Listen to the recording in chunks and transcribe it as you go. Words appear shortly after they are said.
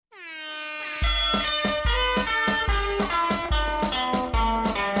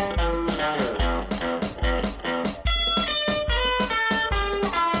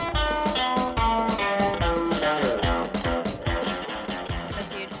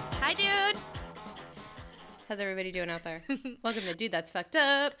How's everybody doing out there? Welcome to Dude That's Fucked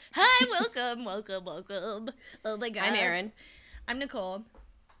Up. Hi, welcome. Oh my god. I'm Erin. I'm Nicole.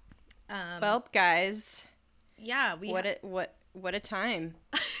 Well, guys, Yeah, what a time.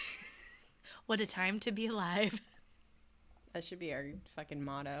 what a time to be alive. That should be our fucking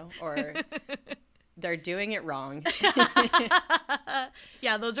motto. Or they're doing it wrong.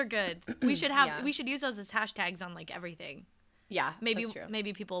 Yeah, those are good. We should have. Yeah. We should use those as hashtags on like everything. Yeah, Maybe that's true.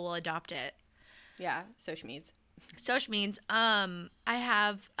 maybe people will adopt it. Yeah, social meds. Social means. I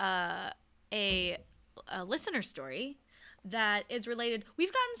have a listener story that is related.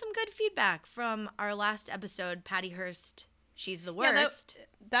 We've gotten some good feedback from our last episode, Patty Hearst. She's the worst. Yeah,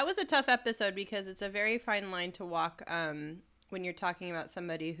 that was a tough episode because it's a very fine line to walk when you're talking about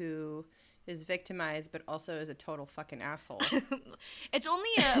somebody who is victimized but also is a total fucking asshole. It's only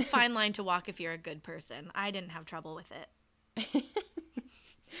a fine line to walk if you're a good person. I didn't have trouble with it.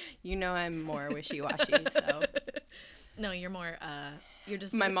 You know I'm more wishy-washy, so. No, you're more, you're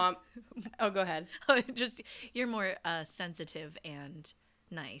just... My mom... Oh, go ahead. You're more sensitive and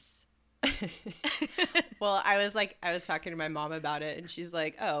nice. Well, I was talking to my mom about it, and she's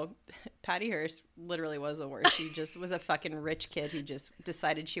like, oh, Patty Hearst literally was the worst. She just was a fucking rich kid who just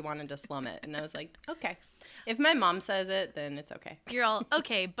decided she wanted to slum it. And I was like, okay. If my mom says it, then it's okay. You're all,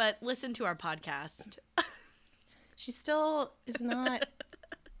 okay, but listen to our podcast. She still is not...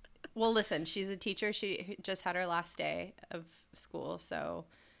 Well, listen, she's a teacher. She just had her last day of school, so...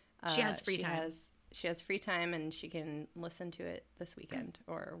 She has free time. She has free time, and she can listen to it this weekend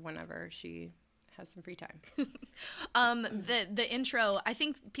or whenever she has some free time. The intro, I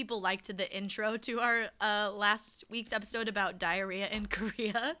think people liked the intro to our last week's episode about diarrhea in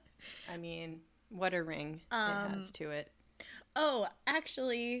Korea. I mean, what a ring it has to it. Oh,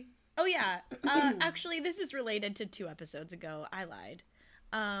 actually, actually, this is related to 2 episodes ago. I lied.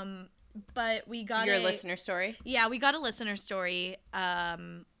 But we got Your listener story? Yeah, we got a listener story.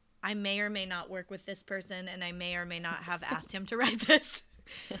 I may or may not work with this person, and I may or may not have asked him to write this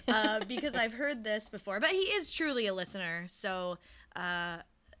because I've heard this before. But he is truly a listener, so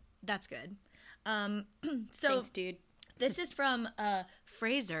that's good. Thanks, dude. This is from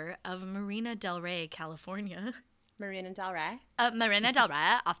Fraser of Marina Del Rey, California. Marina Del Rey? Marina Del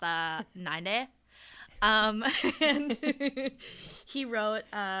Rey off the 90. And he wrote,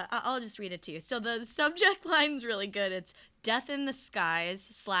 I'll just read it to you. So the subject line's really good. It's death in the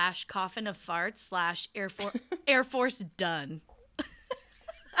skies / coffin of farts / Air Force done.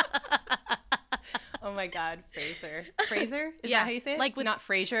 Oh my God, Fraser. Fraser? Is Yeah, that how you say it? like with- not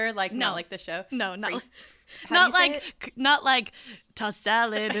Frasier, like No. not like the show? No, not Frase- not How do you say like not like tossed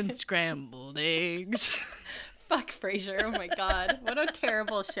salad and scrambled eggs. Fuck Frasier. Oh my God. What a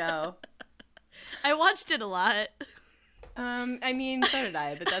terrible show. I watched it a lot. I mean, so did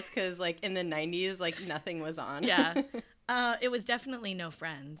I, but that's because, like, in the 90s, like, nothing was on. Yeah. It was definitely no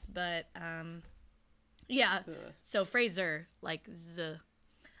Friends, but yeah. Ugh. So Fraser, like z.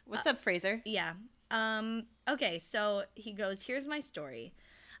 What's up, Fraser? Yeah. Okay, so he goes, here's my story.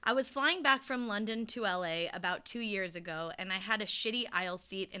 I was flying back from London to LA about 2 years ago, and I had a shitty aisle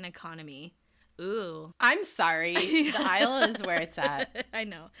seat in economy. Ooh. I'm sorry. The aisle is where it's at. I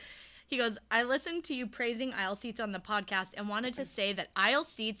know. He goes, I listened to you praising aisle seats on the podcast and wanted to say that aisle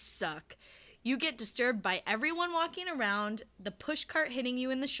seats suck. You get disturbed by everyone walking around, the push cart hitting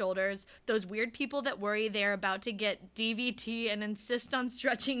you in the shoulders, those weird people that worry they're about to get DVT and insist on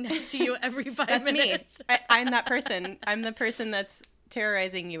stretching next to you every 5 That's minutes. me. I'm that person. I'm the person that's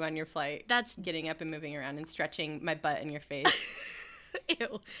terrorizing you on your flight. That's getting up and moving around and stretching my butt in your face.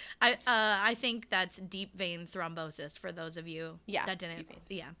 ew. I think that's deep vein thrombosis for those of you that didn't. Deep vein.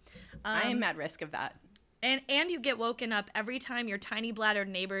 Yeah. I am at risk of that. And you get woken up every time your tiny bladdered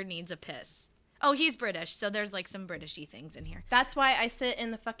neighbor needs a piss. Oh, he's British, so there's like some Britishy things in here. That's why I sit in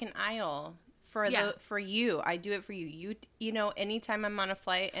the fucking aisle for Yeah. for you. I do it for you. You know, anytime I'm on a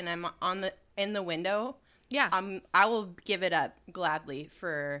flight and I'm in the window, Yeah. I will give it up gladly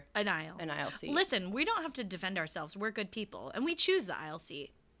for An aisle. an aisle seat. Listen, we don't have to defend ourselves. We're good people, and we choose the aisle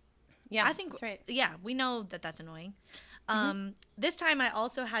seat. Yeah, I think that's right. Yeah, we know that that's annoying. This time I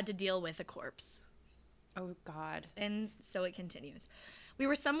also had to deal with a corpse. Oh God. And so it continues. We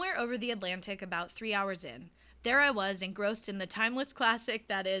were somewhere over the Atlantic about 3 hours in. There I was, engrossed in the timeless classic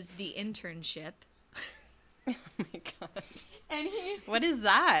that is The Internship. Oh my God. And What is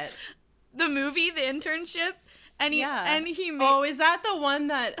that? the movie The Internship, and he made, Oh, is that the one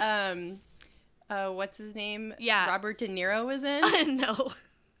that what's his name? Yeah. Robert De Niro was in? no.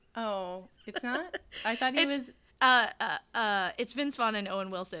 Oh, it's not? I thought he was It's Vince Vaughn and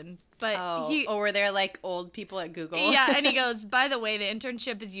Owen Wilson. But were there like old people at Google? Yeah, and he goes, by the way, the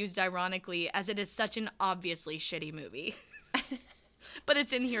internship is used ironically as it is such an obviously shitty movie. But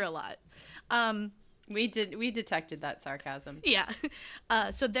it's in here a lot. We detected that sarcasm. Yeah.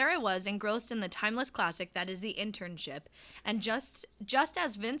 So there I was, engrossed in the timeless classic that is The Internship. And just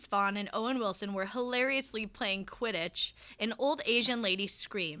as Vince Vaughn and Owen Wilson were hilariously playing Quidditch, an old Asian lady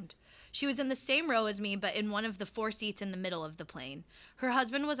screamed. She was in the same row as me, but in one of the 4 seats in the middle of the plane. Her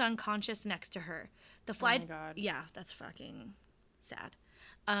husband was unconscious next to her. The flight... Oh, my God. Yeah, that's fucking sad.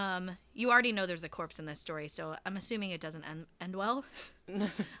 You already know there's a corpse in this story, so I'm assuming it doesn't end well.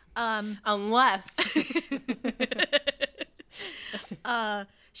 Unless...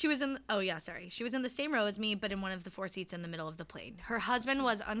 She was in the same row as me, but in one of the 4 seats in the middle of the plane. Her husband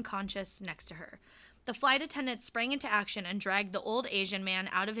was unconscious next to her. The flight attendant sprang into action and dragged the old Asian man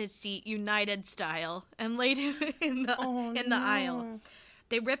out of his seat United style and laid him in the aisle.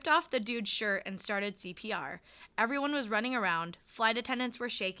 They ripped off the dude's shirt and started CPR. Everyone was running around. Flight attendants were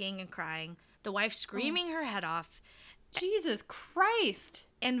shaking and crying. The wife screaming her head off. Jesus Christ.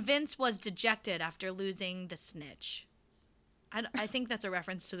 And Vince was dejected after losing the snitch. I think that's a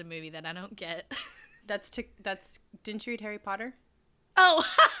reference to the movie that I don't get. Didn't you read Harry Potter? Oh.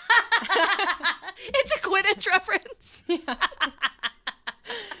 It's a Quidditch reference. Yeah.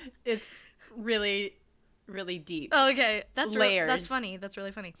 It's really, really deep. Oh, okay. That's layers. That's funny. That's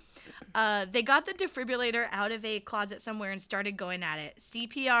really funny. They got the defibrillator out of a closet somewhere and started going at it.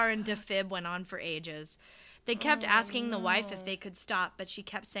 CPR and defib went on for ages. They kept asking the wife if they could stop, but she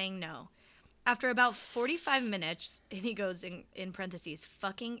kept saying no. After about 45 minutes, and he goes in parentheses,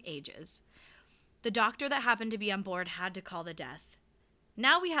 fucking ages, the doctor that happened to be on board had to call the death.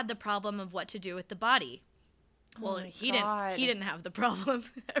 Now we had the problem of what to do with the body. Well, he didn't have the problem.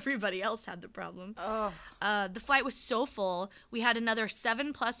 Everybody else had the problem. Oh. The flight was so full, we had another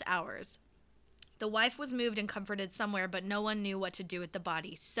 7+ hours. The wife was moved and comforted somewhere, but no one knew what to do with the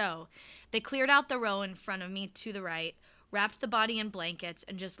body. So they cleared out the row in front of me to the right, wrapped the body in blankets,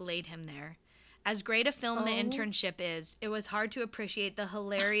 and just laid him there. As great a film The Internship is, it was hard to appreciate the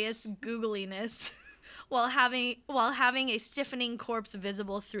hilarious googliness while having a stiffening corpse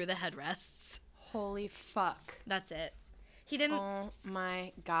visible through the headrests. Holy fuck. That's it. He didn't... Oh,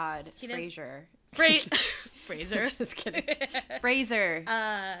 my God. Frasier. Fraser. Just kidding. Fraser.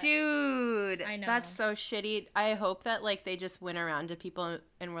 Dude. I know. That's so shitty. I hope that, like, they just went around to people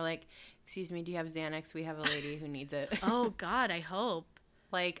and were like, excuse me, do you have Xanax? We have a lady who needs it. Oh, God, I hope.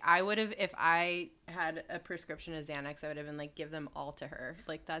 Like, I would have, if I had a prescription of Xanax, I would have been like, give them all to her.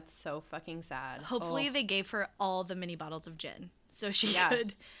 Like, that's so fucking sad. Hopefully they gave her all the mini bottles of gin so she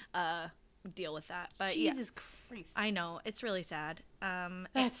could deal with that. But Jesus Christ. I know. It's really sad.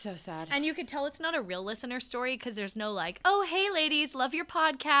 That's so sad. And you could tell it's not a real listener story because there's no like, oh, hey, ladies, love your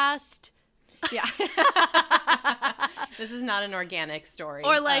podcast. Yeah. This is not an organic story.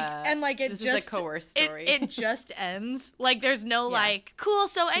 Or like, and like it this just. is a coerced story. It just ends. Like there's no like, cool,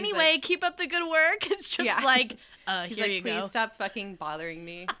 so anyway, like, keep up the good work. It's just like, he's here like, you please go. stop fucking bothering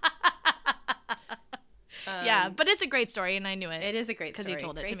me. Yeah, but it's a great story and I knew it. It is a great story. Because he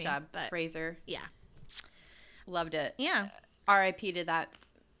told it great to me. job, But Fraser. yeah. Loved it. Yeah. R.I.P. to that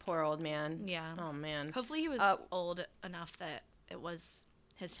poor old man. Yeah. Oh, man. Hopefully he was old enough that it was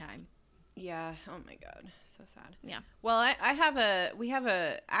his time. Yeah. Oh my God. So sad. Yeah. Well, we have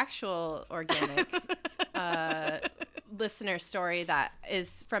a actual organic listener story that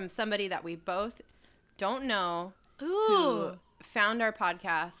is from somebody that we both don't know. Ooh. Who found our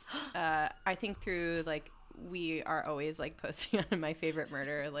podcast. I think through like we are always like posting on My Favorite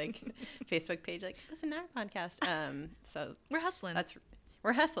Murder like Facebook page like listen to our podcast. So we're hustling.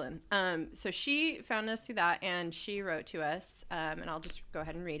 We're hustling. So she found us through that and she wrote to us and I'll just go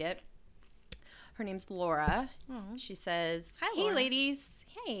ahead and read it. Her name's Laura. Aww. She says, hi, hey, Laura. ladies.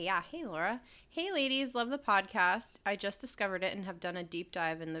 Hey, Laura. Hey, ladies. Love the podcast. I just discovered it and have done a deep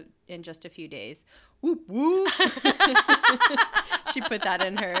dive in just a few days. Whoop, whoop. She put that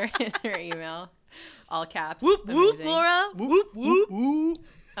in her email. All caps. Whoop, whoop, Amazing. Laura. Whoop, whoop, whoop.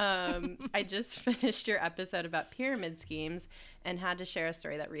 I just finished your episode about pyramid schemes and had to share a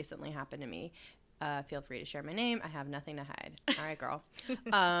story that recently happened to me. Feel free to share my name. I have nothing to hide. All right, girl.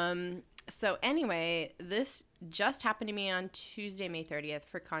 So anyway, this just happened to me on Tuesday, May 30th.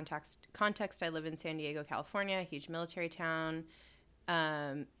 For context, I live in San Diego, California, a huge military town,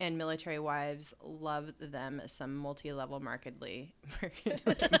 and military wives love them some multi-level marketing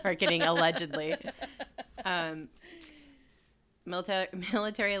allegedly.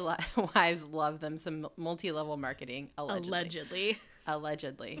 Military wives love them some multi-level marketing allegedly.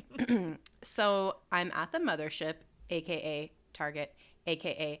 Allegedly. So I'm at the mothership, aka Target,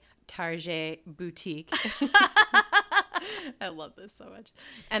 aka Target Boutique. I love this so much.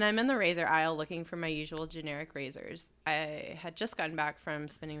 And I'm in the razor aisle looking for my usual generic razors. I had just gotten back from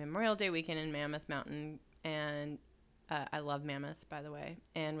spending Memorial Day weekend in Mammoth Mountain, and I love Mammoth, by the way,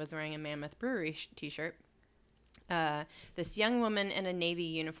 and was wearing a Mammoth Brewery t-shirt. This young woman in a Navy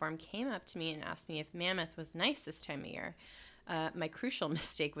uniform came up to me and asked me if Mammoth was nice this time of year. My crucial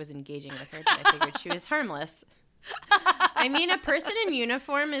mistake was engaging with her, but I figured she was harmless. I mean, a person in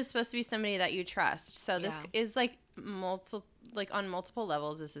uniform is supposed to be somebody that you trust. So this is like on multiple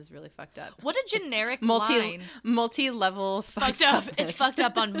levels. This is really fucked up. What a generic line. Multi-level fucked up. It's fucked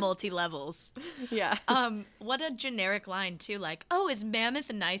up on multi levels. Yeah. What a generic line too. Like, oh, is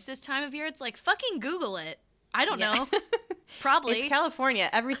Mammoth nice this time of year? It's like, fucking Google it. I don't know. Probably. It's California.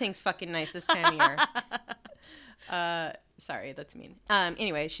 Everything's fucking nice this time of year. Sorry, that's mean.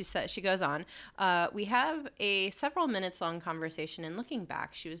 Anyway, she goes on. We have a several minutes long conversation, and looking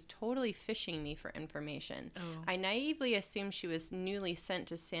back, she was totally fishing me for information. Oh. I naively assumed she was newly sent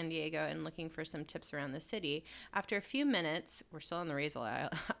to San Diego and looking for some tips around the city. After a few minutes, we're still on the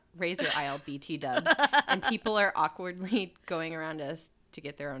razor aisle BT dubs, and people are awkwardly going around us to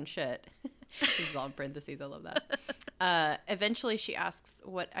get their own shit. This is all in parentheses. I love that. Eventually, she asks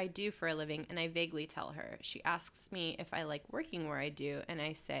what I do for a living, and I vaguely tell her. She asks me if I like working where I do, and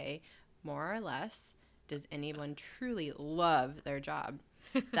I say, more or less, does anyone truly love their job?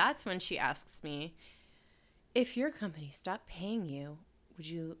 That's when she asks me, if your company stopped paying you,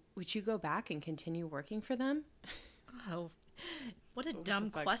 would you go back and continue working for them? Oh, what a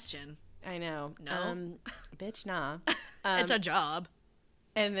dumb question. I know. No. Bitch, nah. It's a job.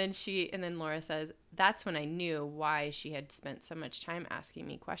 And then Laura says, that's when I knew why she had spent so much time asking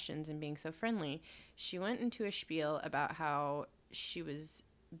me questions and being so friendly. She went into a spiel about how she was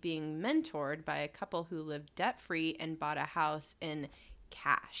being mentored by a couple who lived debt-free and bought a house in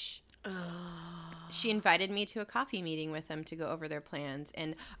cash. Oh. She invited me to a coffee meeting with them to go over their plans,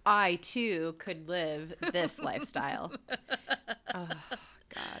 and I, too, could live this lifestyle. Oh,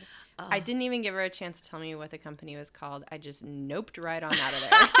 God. I didn't even give her a chance to tell me what the company was called. I just noped right on out of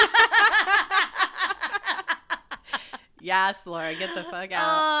there. Yes, Laura, get the fuck out.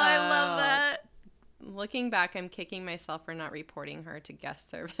 Oh, I love that. Looking back, I'm kicking myself for not reporting her to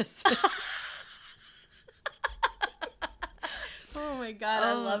guest services. Oh my God,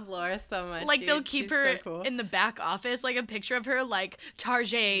 I love Laura so much. Like, dude. They'll keep her so cool. In the back office, like a picture of her, like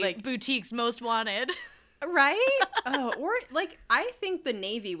Target Boutique's most wanted. Right? Or like, I think the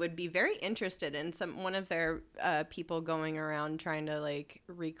Navy would be very interested in one of their people going around trying to like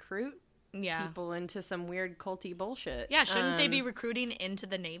recruit people into some weird culty bullshit. Yeah, shouldn't they be recruiting into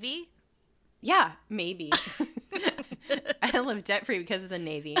the Navy? Yeah, maybe. I live debt free because of the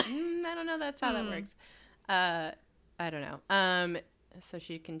Navy. I don't know. That's how that works. I don't know. So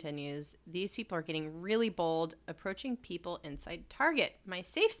she continues. These people are getting really bold, approaching people inside Target, my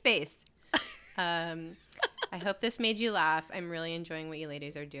safe space. I hope this made you laugh. I'm really enjoying what you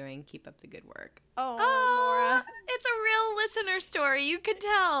ladies are doing. Keep up the good work. Oh, Laura. It's a real listener story. You could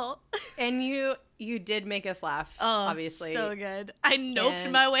tell. And you did make us laugh, obviously. So good. I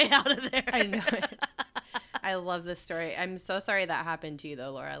noped my way out of there. I know it. I love this story. I'm so sorry that happened to you,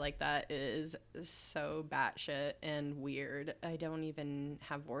 though, Laura. Like, that is so batshit and weird. I don't even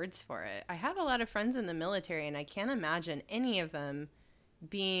have words for it. I have a lot of friends in the military, and I can't imagine any of them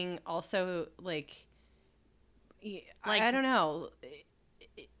being also, like I don't know,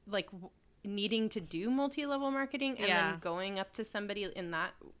 like needing to do multi-level marketing and then going up to somebody in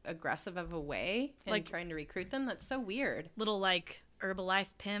that aggressive of a way and like trying to recruit them. That's so weird. Little, like, Herbalife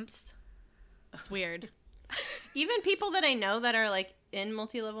pimps. It's weird. Even people that I know that are like in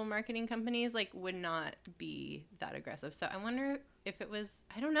multi-level marketing companies like would not be that aggressive. So I wonder if it was,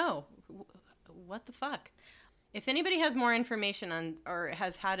 I don't know, what the fuck. If anybody has more information on or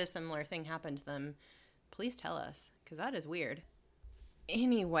has had a similar thing happen to them, please tell us, because that is weird.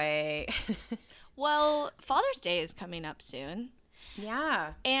 Anyway. Well, Father's Day is coming up soon.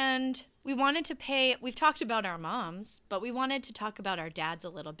 Yeah. And we've talked about our moms, but we wanted to talk about our dads a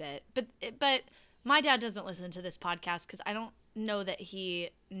little bit. But my dad doesn't listen to this podcast because I don't know that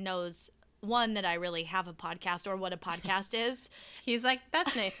he knows, one, that I really have a podcast or what a podcast is. He's like,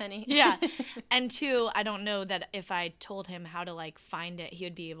 that's nice, honey. Yeah. And two, I don't know that if I told him how to, like, find it, he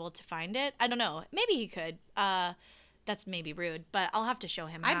would be able to find it. I don't know. Maybe he could. That's maybe rude, but I'll have to show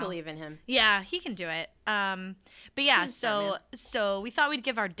him how. I believe in him. Yeah, he can do it. But yeah, so we thought we'd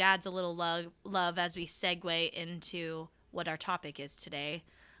give our dads a little love as we segue into what our topic is today.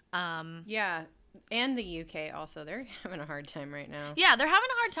 Yeah. And the UK also, they're having a hard time right now. Yeah, they're having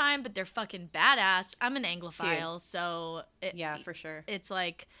a hard time, but they're fucking badass. I'm an Anglophile, Dude. so Yeah, for sure. it's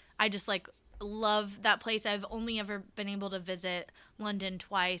like I just like love that place. I've only ever been able to visit London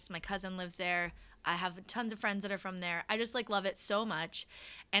twice. My cousin lives there. I have tons of friends that are from there. I just like love it so much,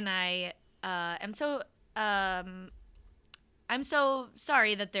 and I am so I'm so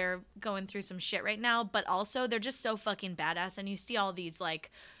sorry that they're going through some shit right now, but also they're just so fucking badass, and you see all these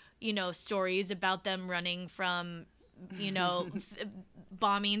like, you know, stories about them running from, you know,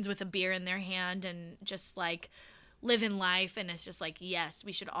 bombings with a beer in their hand and just like living life, and it's just like, yes,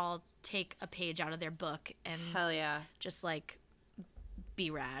 we should all take a page out of their book and Hell yeah. just like be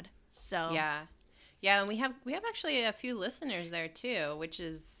rad. So Yeah, and we have actually a few listeners there too, which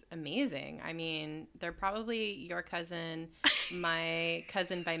is amazing. I mean, they're probably your cousin, my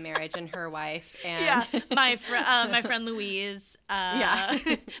cousin by marriage, and her wife, and yeah, my friend Louise. Yeah.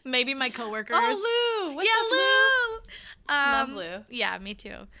 Maybe my coworkers. Oh, Lou! What's up, Lou. Lou? Love Lou. Yeah, me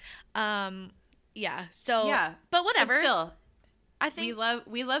too. Yeah. So Yeah, but whatever. But still, I think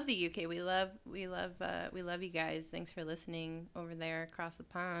we love the UK. We love you guys. Thanks for listening over there across the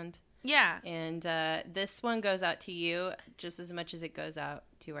pond. yeah. And this one goes out to you just as much as it goes out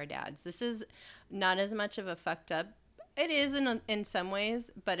to our dads. This is not as much of a fucked up. It is in some ways,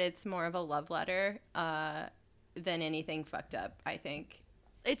 but it's more of a love letter than anything fucked up, I think.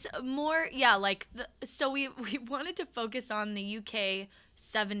 It's more, yeah, like, so we wanted to focus on the UK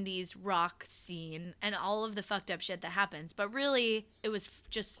 70s rock scene and all of the fucked up shit that happens. But really, it was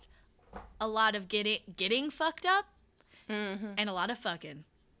just a lot of getting fucked up and a lot of fucking.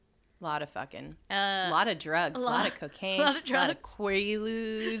 A lot of fucking. A lot of drugs. A lot of cocaine. A lot of drugs. A lot of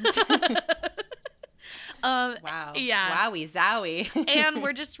Quaaludes. Wow. Yeah. Wowie zowie. And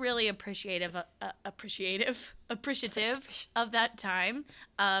we're just really appreciative of that time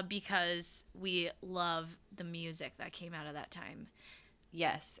because we love the music that came out of that time.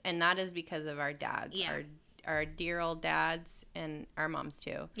 Yes, and that is because of our dads, Yeah. our dear old dads, and our moms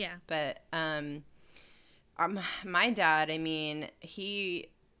too. Yeah. But my dad, I mean, he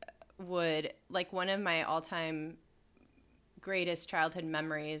would, like, one of my all-time greatest childhood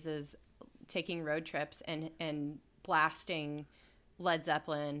memories is taking road trips and blasting Led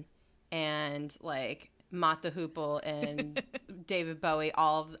Zeppelin and like Mott the Hoople and David Bowie,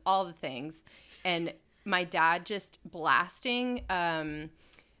 all the things, and my dad just blasting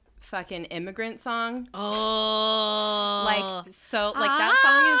fucking Immigrant Song. Oh, Like, so, like, that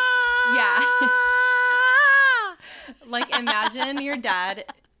song is, yeah. Like, imagine your dad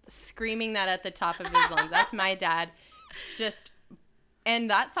screaming that at the top of his lungs. That's my dad. Just, and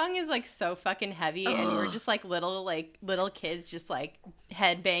that song is, like, so fucking heavy, and we're just, like, little kids just, like,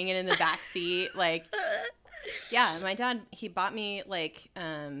 head banging in the back seat. Like, yeah, my dad, he bought me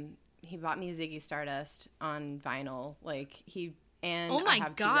Ziggy Stardust on vinyl. Like, and oh my I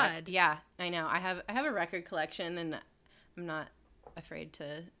have God. Yeah, I know. I have a record collection, and I'm not afraid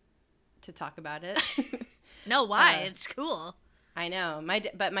to talk about it. No, why? It's cool. I know.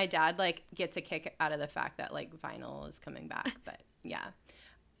 But my dad, like, gets a kick out of the fact that, like, vinyl is coming back. But yeah,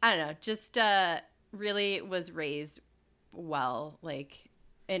 I don't know. Just really was raised well, like,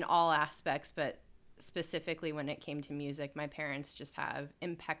 in all aspects, but specifically when it came to music, my parents just have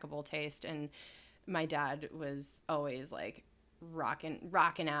impeccable taste, and my dad was always like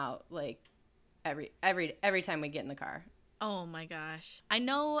rocking out, like, every time we get in the car. Oh my gosh. I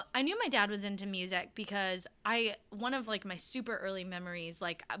knew my dad was into music because one of like my super early memories,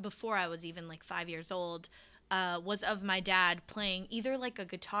 like before I was even like 5 years old, was of my dad playing either like a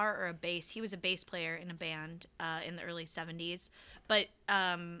guitar or a bass. He was a bass player in a band in the early 70s, but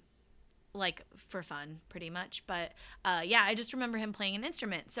like for fun pretty much. But yeah, I just remember him playing an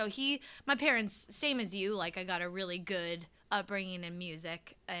instrument. So my parents, same as you, like I got a really good upbringing in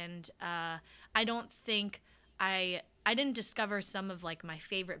music, and I don't think I didn't discover some of like my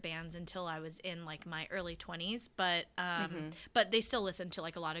favorite bands until I was in like my early 20s, but but they still listen to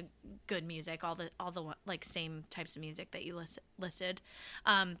like a lot of good music, all the like same types of music that you listed.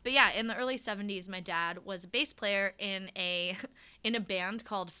 But yeah, in the early 70s, my dad was a bass player in a band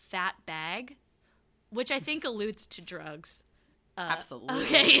called Fat Bag, which I think alludes to drugs. Absolutely.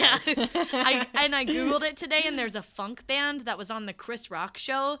 Okay, yeah. I Googled it today, and there's a funk band that was on the Chris Rock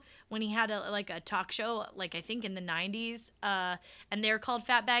show when he had a talk show, like I think in the 90s, and they're called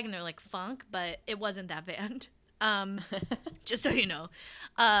Fat Bag, and they're like funk, but it wasn't that band. Just so you know.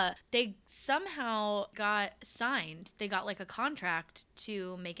 They somehow got signed. They got like a contract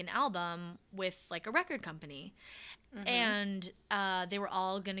to make an album with like a record company. Mm-hmm. And they were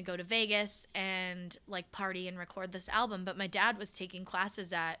all going to go to Vegas and like party and record this album. But my dad was taking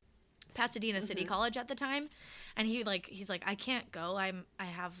classes at Pasadena City College at the time, and he's like, I can't go. I'm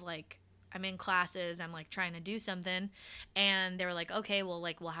in classes. I'm like trying to do something, and they were like, okay, well,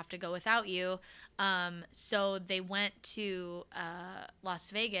 like we'll have to go without you. So they went to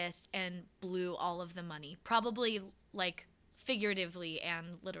Las Vegas and blew all of the money, probably like figuratively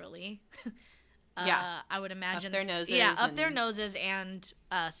and literally. I would imagine up their noses. Yeah, up their noses and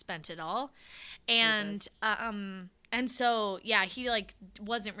spent it all, and so yeah, he like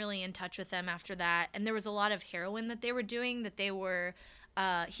wasn't really in touch with them after that, and there was a lot of heroin that they were doing that they were.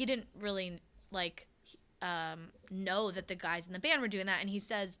 He didn't really like know that the guys in the band were doing that, and he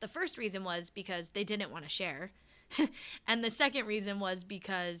says the first reason was because they didn't want to share, and the second reason was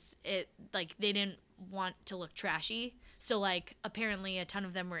because they didn't want to look trashy. So like apparently a ton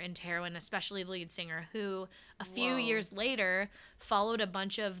of them were into heroin, especially the lead singer, who a few years later followed a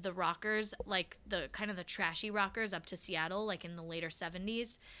bunch of the rockers, like the kind of the trashy rockers, up to Seattle, like in the later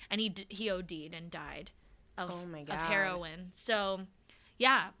 70s, and he OD'd and died of heroin. So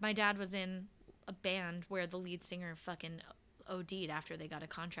yeah, my dad was in a band where the lead singer fucking OD'd after they got a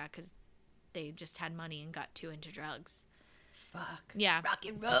contract because they just had money and got too into drugs. Fuck. Yeah. Rock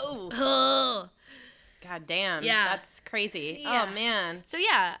and roll. Oh. God damn. Yeah. That's crazy. Yeah. Oh, man. So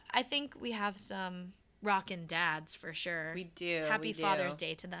yeah, I think we have some rockin' dads for sure. We do. Happy Father's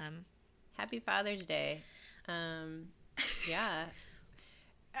Day to them. Happy Father's Day. Yeah.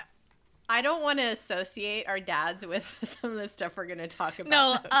 I don't want to associate our dads with some of the stuff we're going to talk about.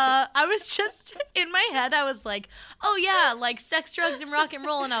 No, I was just, in my head, I was like, oh yeah, like sex, drugs, and rock and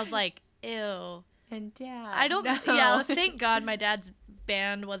roll. And I was like, ew. And dad. I don't, no. Yeah, thank God my dad's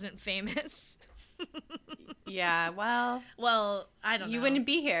band wasn't famous. Yeah, well, I don't know. You wouldn't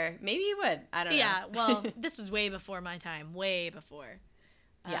be here. Maybe you would. I don't know. Yeah, well, this was way before my time. Way before.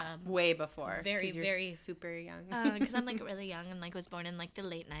 Yeah, way before. Very, you're very super young. Because I'm like really young and like was born in like the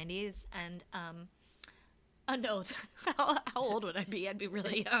late 90s. And oh no, how old would I be? I'd be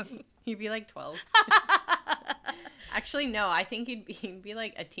really young. You'd be like 12. Actually, no. I think you'd be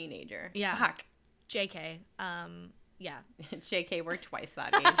like a teenager. Yeah. Fuck. JK. Yeah. JK, we're twice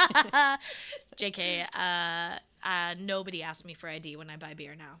that age. JK. Nobody asked me for ID when I buy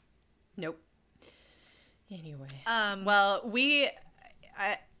beer now. Nope. Anyway. Well,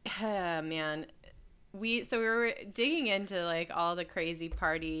 man. We were digging into like all the crazy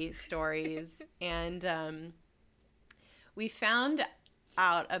party stories, and we found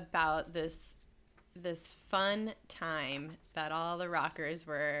out about this fun time that all the rockers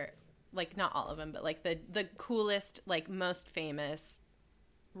were, like, not all of them, but like the coolest, like most famous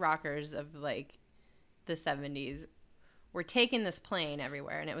rockers of like the 70s were taking this plane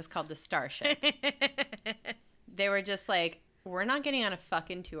everywhere, and it was called the Starship. They were just like, we're not getting on a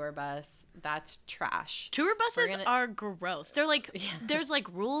fucking tour bus. That's trash. Tour buses are gross. They're like, there's like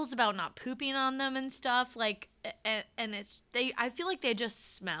rules about not pooping on them and stuff. Like, and I feel like they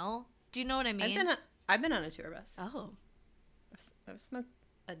just smell. Do you know what I mean? I've been on a tour bus. Oh. I've smoked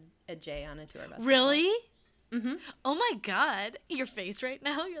a J on a tour bus. Really? Mm-hmm. Oh my God. Your face right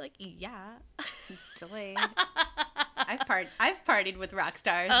now. You're like, yeah. Delayed. I've partied with rock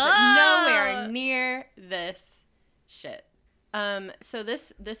stars, but nowhere near this shit. So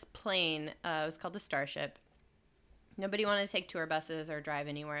this plane was called the Starship. Nobody wanted to take tour buses or drive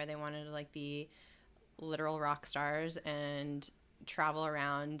anywhere. They wanted to like be literal rock stars and travel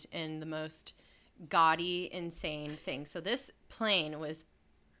around in the most gaudy, insane thing. So this plane was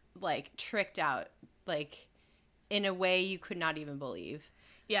like tricked out, like in a way you could not even believe.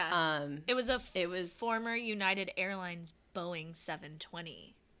 Yeah. It was former United Airlines Boeing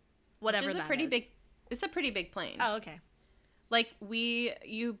 720. Whatever that is. It's a pretty big plane. Oh, okay. Like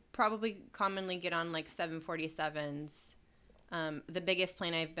you probably commonly get on like 747s. The biggest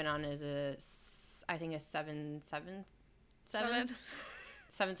plane I've been on is I think a 777.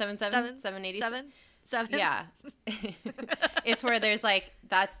 787. Yeah. It's where there's like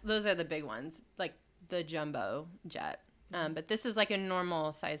those are the big ones, like the jumbo jet. But this is like a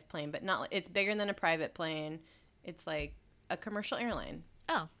normal size plane, but not. It's bigger than a private plane. It's like a commercial airline.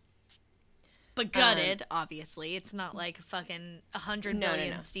 Oh. But gutted, obviously. It's not like fucking 100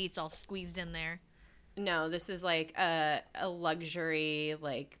 million seats all squeezed in there. No, this is like a luxury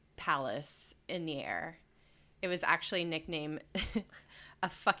like palace in the air. It was actually nicknamed a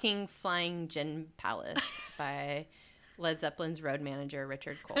fucking flying gin palace by Led Zeppelin's road manager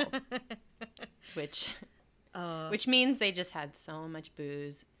Richard Cole, which means they just had so much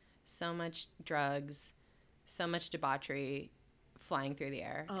booze, so much drugs, so much debauchery flying through the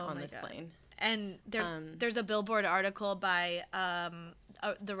air on this plane. And there's a Billboard article by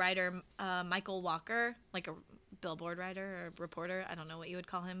the writer Michael Walker, like a billboard writer or reporter. I don't know what you would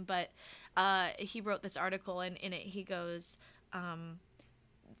call him, but he wrote this article, and in it he goes,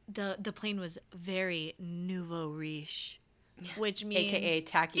 the plane was very nouveau riche, which means AKA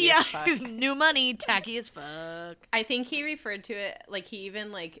tacky as fuck. new money, tacky as fuck. I think he referred to it like he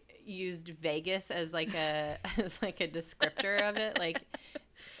even like used Vegas as like a descriptor of it,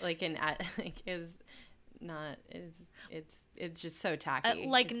 it's just so tacky.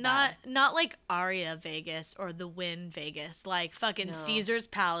 Not like Aria Vegas or the Wynn Vegas, like fucking Caesar's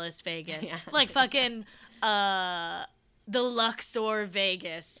Palace Vegas, like fucking the Luxor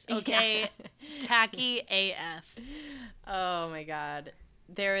Vegas, okay? Yeah. Tacky AF. Oh my god.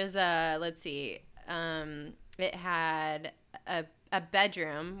 There is let's see. It had a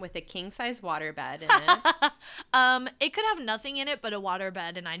bedroom with a king-size waterbed in it. It could have nothing in it but a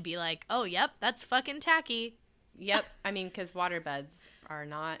waterbed, and I'd be like, oh, yep, that's fucking tacky. Yep. I mean, because waterbeds are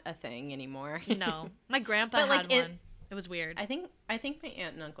not a thing anymore. No. My grandpa had one. It was weird. I think my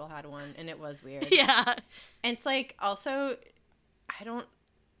aunt and uncle had one, and it was weird. Yeah. And it's like, also,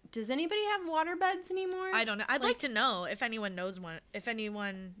 does anybody have waterbeds anymore? I don't know. I'd like to know if anyone knows one. If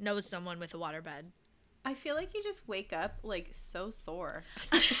anyone knows someone with a waterbed. I feel like you just wake up like so sore.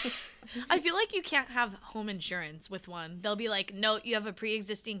 I feel like you can't have home insurance with one. They'll be like, no, you have a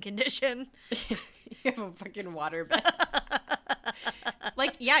pre-existing condition. You have a fucking waterbed.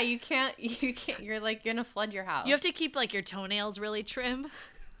 Like, yeah, you can't, you're like gonna flood your house. You have to keep like your toenails really trim.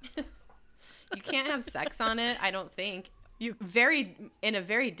 You can't have sex on it, I don't think. In a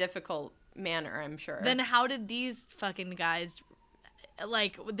very difficult manner, I'm sure. Then how did these fucking guys,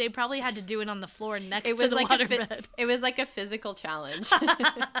 like, they probably had to do it on the floor next to the waterbed. It was like a physical challenge.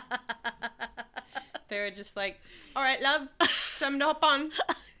 They were just like, all right, love, time to hop on.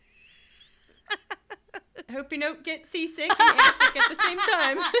 I hope you don't get seasick and airsick at the same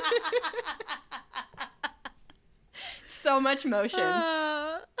time. So much motion.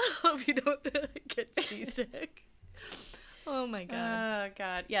 Hope you don't get seasick. Oh my god. Oh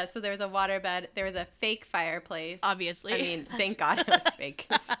god. Yeah, so there was a waterbed. There was a fake fireplace. Obviously. I mean, thank God it was fake.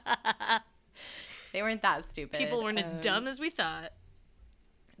 They weren't that stupid. People weren't as dumb as we thought.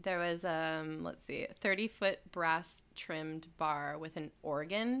 There was let's see, a 30-foot brass trimmed bar with an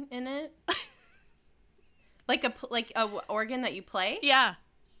organ in it. like a organ that you play? Yeah.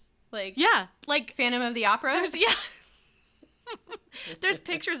 Like Phantom of the Opera? There's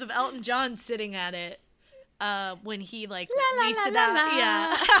pictures of Elton John sitting at it. When he like needs to die.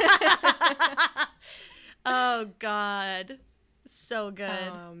 Yeah. Oh god. So good.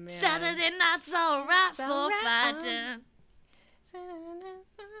 Oh, man. Saturday night's alright for fighting.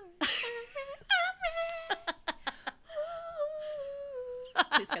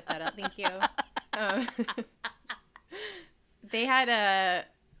 Please cut that out. Thank you. They had a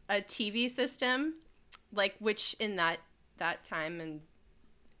TV system, like, which in that time, and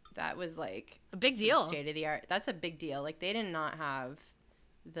that was like a big deal. State of the art. That's a big deal. Like, they did not have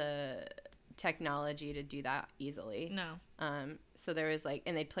the technology to do that easily. No. So there was like,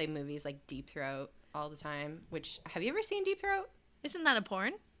 and they'd play movies like Deep Throat all the time. Which, have you ever seen Deep Throat? Isn't that a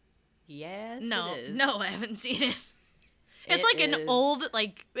porn? Yes. No, it is. no, I haven't seen it. It's like an old,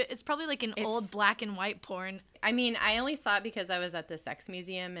 like, it's probably like an old black and white porn. I mean, I only saw it because I was at the Sex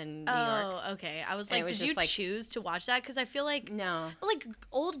Museum in New York. Oh, okay. I was like, did you choose to watch that? Because I feel like, no, like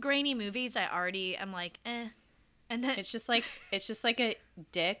old grainy movies, I'm like, eh. And then it's just like a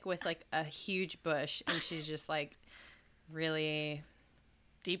dick with like a huge bush, and she's just like really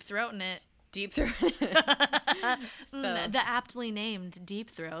deep throating it. Deep throat. The aptly named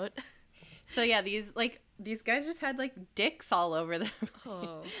Deep Throat. So yeah, these guys just had like dicks all over them,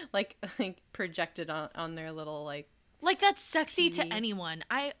 like projected on their little like that's sexy TV. To anyone.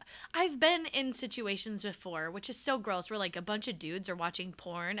 I've been in situations before, which is so gross, where like a bunch of dudes are watching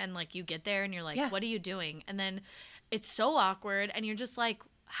porn, and like you get there and you're like, what are you doing? And then it's so awkward, and you're just like,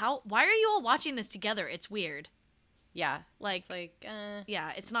 why are you all watching this together? It's weird. Yeah, like it's like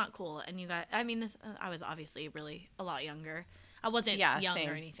yeah, it's not cool. And you got, I mean, this I was obviously really a lot younger. I wasn't young same.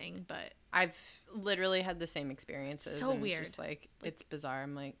 or anything, but I've literally had the same experiences. So and weird. It's just like it's bizarre.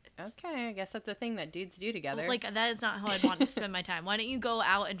 I'm like, okay, I guess that's a thing that dudes do together. Like, that is not how I'd want to spend my time. Why don't you go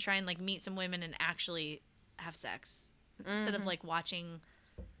out and try and like meet some women and actually have sex instead of like watching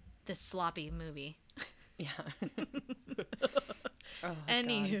this sloppy movie? Yeah. Oh,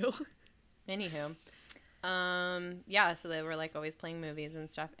 Anywho. Yeah, so they were like always playing movies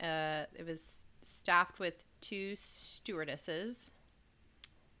and stuff. It was staffed with 2 stewardesses,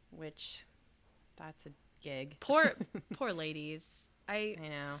 which that's a gig. Poor ladies. I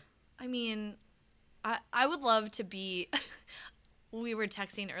know. I mean, I would love to be we were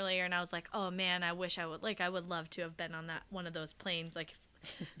texting earlier, and I was like, oh man, I wish I would love to have been on that one of those planes, like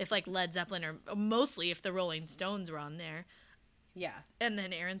if like Led Zeppelin or mostly if the Rolling Stones were on there. Yeah. And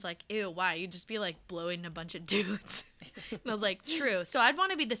then Aaron's like, ew, why? You'd just be like blowing a bunch of dudes. And I was like, true. So I'd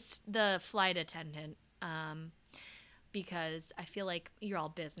want to be the flight attendant, because I feel like you're all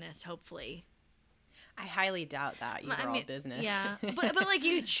business, hopefully. I highly doubt that you're all business. Yeah. but like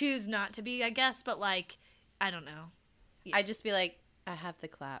you choose not to be, I guess, but like, I don't know. I'd just be like, I have the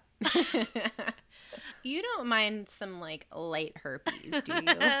clap. You don't mind some like light herpes, do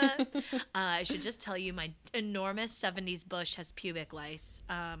you? I should just tell you my enormous 70s bush has pubic lice.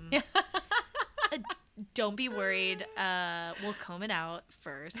 Don't be worried. We'll comb it out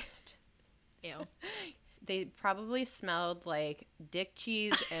first. Ew. They probably smelled like dick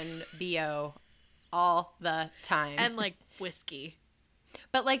cheese and BO all the time. And like whiskey.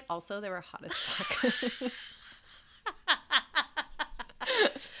 But like also they were hot as fuck.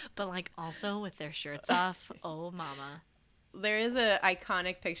 But like also with their shirts off. Oh mama. There is a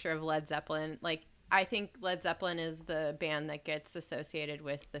iconic picture of Led Zeppelin. Like I think Led Zeppelin is the band that gets associated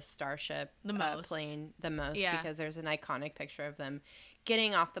with the Starship plane the most, because there's an iconic picture of them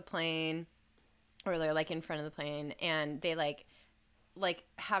getting off the plane, or they're like in front of the plane, and they like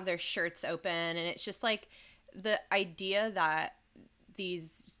have their shirts open, and it's just like the idea that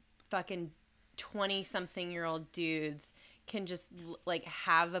these fucking 20-something-year-old dudes can just like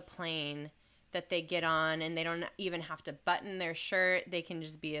have a plane that they get on, and they don't even have to button their shirt. They can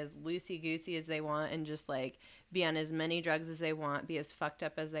just be as loosey-goosey as they want and just like be on as many drugs as they want, be as fucked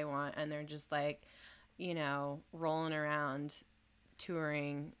up as they want, and they're just like, you know, rolling around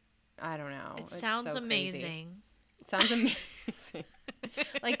touring. I don't know. It sounds amazing. It sounds amazing.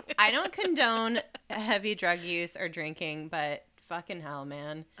 Like, I don't condone heavy drug use or drinking, but fucking hell,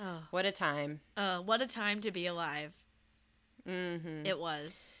 man. Oh. What a time. What a time to be alive. Mm-hmm. It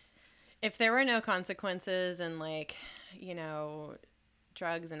was. If there were no consequences and, like, you know,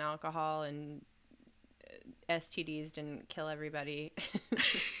 drugs and alcohol and STDs didn't kill everybody,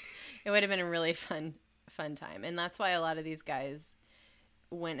 it would have been a really fun time. And that's why a lot of these guys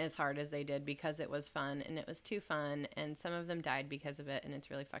went as hard as they did, because it was fun, and it was too fun, and some of them died because of it, and it's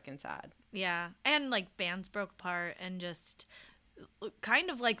really fucking sad. Yeah. And, like, bands broke apart, and just kind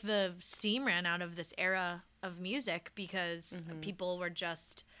of like the steam ran out of this era of music, because people were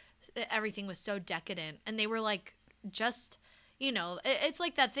just, everything was so decadent, and they were like, just, you know, it's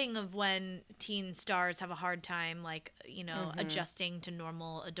like that thing of when teen stars have a hard time, like, you know, adjusting to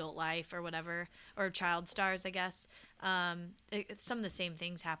normal adult life or whatever, or child stars, I guess. Some of the same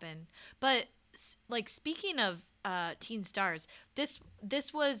things happen. But like, speaking of teen stars, this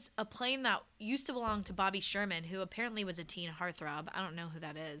was a plane that used to belong to Bobby Sherman, who apparently was a teen heartthrob. I don't know who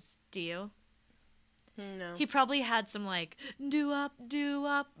that is. Do you? No. He probably had some like do up,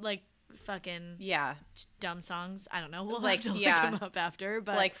 like fucking dumb songs. I don't know. We'll have to look them up after,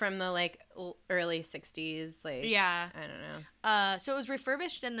 but like from the like early 60s, like I don't know. So it was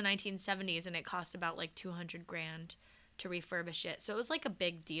refurbished in the 1970s, and it cost about like $200,000 to refurbish it. So it was like a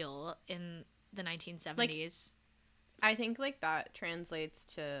big deal in the 1970s. Like, I think like that translates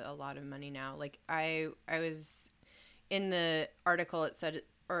to a lot of money now. Like I was in the article, it said,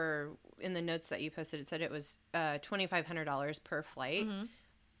 or in the notes that you posted, it said it was $2,500 per flight.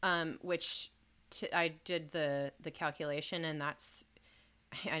 Which I did the calculation, and that's,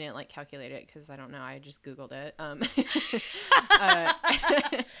 I didn't like calculate it because I don't know, I just Googled it.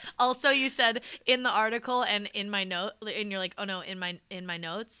 Also, you said in the article and in my note, and you're like, oh no, in my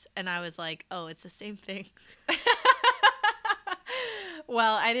notes, and I was like, oh, it's the same thing.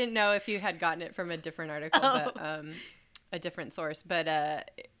 Well, I didn't know if you had gotten it from a different article, but a different source, but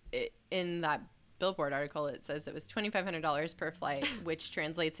in that Billboard article, it says it was $2,500 per flight, which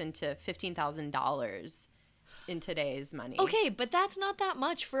translates into $15,000 in today's money. Okay, but that's not that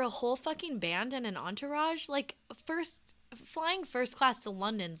much for a whole fucking band and an entourage. Like, flying first class to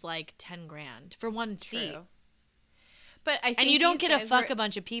London's like $10,000 for one seat. But I think, and you don't get to fuck a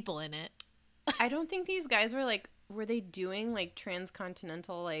bunch of people in it. I don't think these guys were like, were they doing like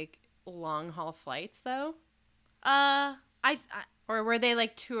transcontinental, like long haul flights though? Or were they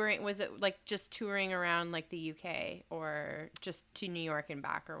like touring? Was it like just touring around like the UK or just to New York and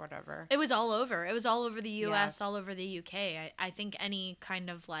back or whatever? It was all over. It was all over the US, all over the UK. I think any kind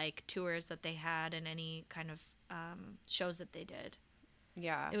of like tours that they had and any kind of shows that they did.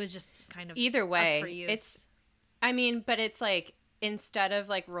 Yeah. It was just kind of either way. Up for use. It's, I mean, but it's like, instead of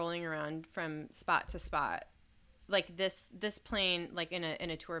like rolling around from spot to spot, like this plane, like in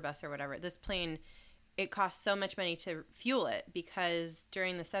a tour bus or whatever, this plane, it costs so much money to fuel it, because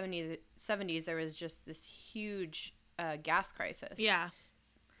during the 70s there was just this huge gas crisis. Yeah.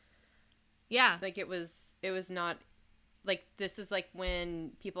 Yeah. Like it was not like, this is like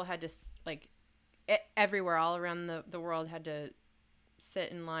when people had to like everywhere all around the world had to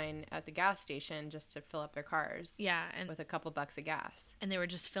sit in line at the gas station just to fill up their cars. Yeah, and with a couple bucks of gas. And they were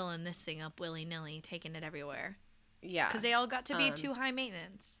just filling this thing up willy-nilly, taking it everywhere. Yeah. Because they all got to be too high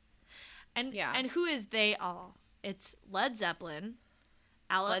maintenance. And yeah. And who is they all? It's Led Zeppelin,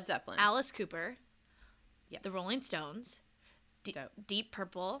 Alice Cooper, yes. the Rolling Stones, Deep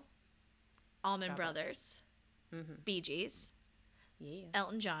Purple, Allman Brothers, Bee Gees,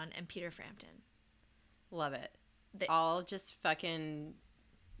 Elton John, and Peter Frampton. Love it. All just fucking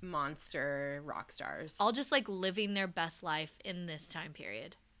monster rock stars. All just like living their best life in this time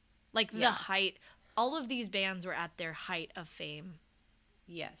period. Like the height. All of these bands were at their height of fame.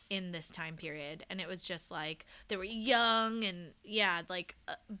 Yes. In this time period. And it was just like, they were young and like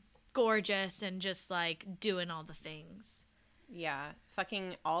gorgeous and just like doing all the things. Yeah.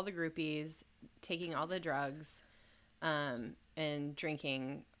 Fucking all the groupies, taking all the drugs, and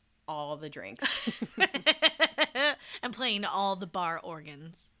drinking all the drinks. And playing all the bar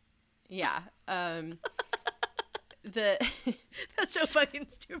organs. Yeah. That's so fucking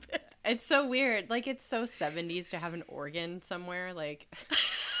stupid. It's so weird. Like, it's so 70s to have an organ somewhere. Like,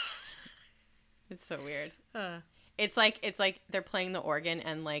 it's so weird. It's like they're playing the organ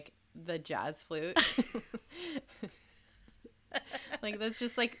and like the jazz flute. Like, that's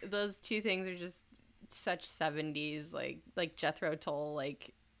just like, those two things are just such 70s, like Jethro Tull,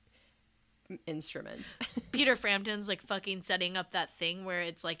 like, instruments. Peter Frampton's like fucking setting up that thing where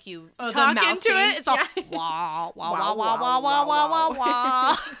it's like you talk into it. It's all wah wah wah wah wah wah wah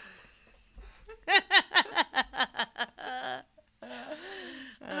wah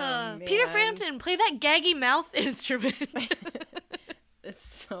wah. Peter Frampton, play that gaggy mouth instrument. It's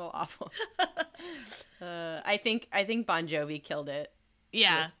so awful. I think Bon Jovi killed it.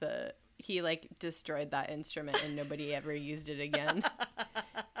 Yeah. He like destroyed that instrument and nobody ever used it again.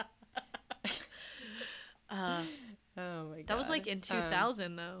 Oh my god. That was like in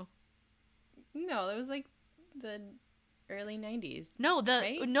 2000 though. No, that was like the early 90s. No,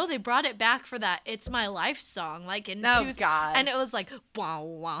 right? No, they brought it back for that "It's My Life" song, like in God, and it was like wah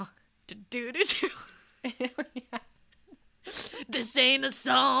wah do do do do. Yeah. This ain't a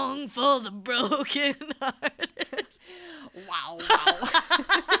song for the broken hearted. Wow, wow.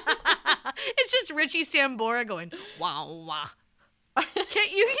 It's just Richie Sambora going wow wah. You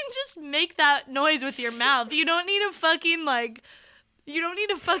can just make that noise with your mouth. You don't need a fucking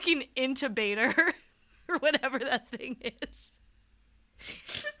intubator or whatever that thing is.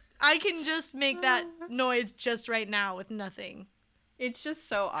 I can just make that noise just right now with nothing. It's just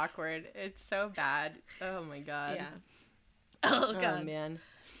so awkward. It's so bad. Oh my god. Yeah. Oh god. Oh man.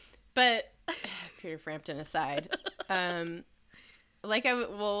 But Peter Frampton aside, like I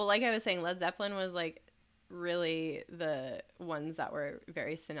was saying, Led Zeppelin was like really the ones that were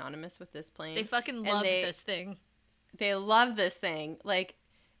very synonymous with this plane. They fucking loved this thing. They love this thing. Like,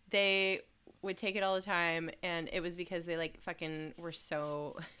 they would take it all the time, and it was because they like fucking were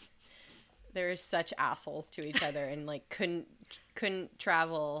so they were such assholes to each other and like couldn't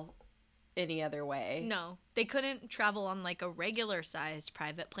travel any other way. No, they couldn't travel on like a regular sized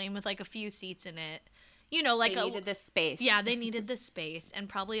private plane with like a few seats in it. You know, like they needed the space. Yeah, they needed the space and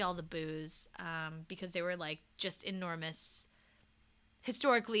probably all the booze, because they were like just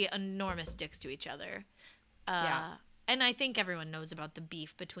historically enormous dicks to each other. Yeah. And I think everyone knows about the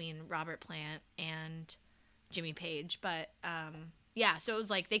beef between Robert Plant and Jimmy Page, but yeah, so it was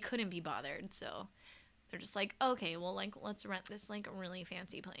like they couldn't be bothered, so they're just like, okay, well, like, let's rent this like really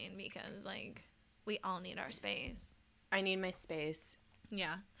fancy plane because like we all need our space. I need my space.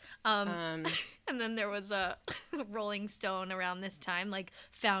 Yeah. And then there was a Rolling Stone around this time, like,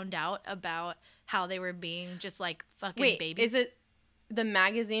 found out about how they were being just, like, fucking babies. Is it the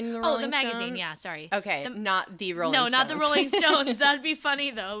magazine, the Rolling Stone? Oh, the magazine, Stone? Yeah, sorry. Okay, not the Rolling Stones. No, not the Rolling Stones. That'd be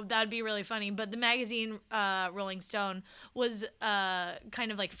funny, though. That'd be really funny. But the magazine, Rolling Stone, was kind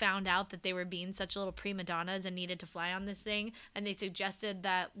of, like, found out that they were being such little prima donnas and needed to fly on this thing, and they suggested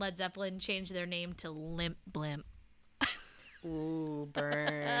that Led Zeppelin change their name to Limp Blimp. Ooh,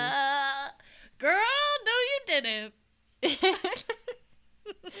 burn. Girl, no you didn't.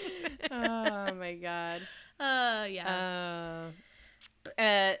 Oh my god. Yeah.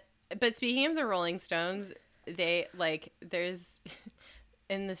 But speaking of the Rolling Stones, they like there's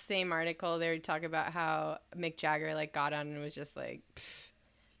in the same article they talk about how Mick Jagger like got on and was just like,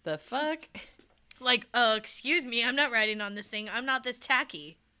 the fuck? Like, excuse me, I'm not riding on this thing. I'm not this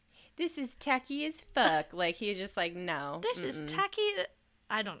tacky. This is tacky as fuck. Like, he's just like, no. This is tacky.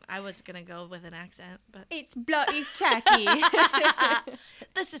 I was gonna go with an accent, but It's bloody tacky.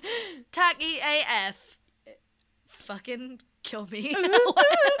 this is tacky AF. Fucking kill me.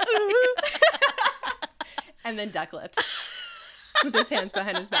 And then duck lips with his hands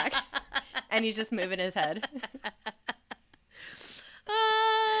behind his back. And he's just moving his head.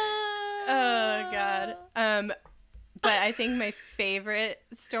 Oh, God. But I think my favorite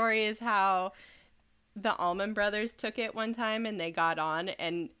story is how the Allman Brothers took it one time and they got on,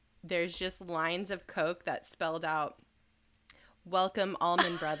 and there's just lines of Coke that spelled out, "Welcome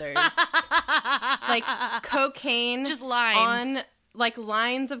Allman Brothers." Like cocaine. Just lines. On, like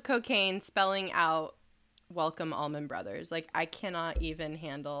lines of cocaine spelling out, "Welcome Allman Brothers." Like, I cannot even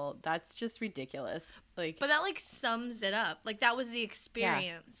handle, that's just ridiculous. Like, But that, like, sums it up. Like, that was the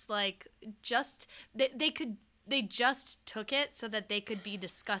experience. Yeah. Like, just, they just took it so that they could be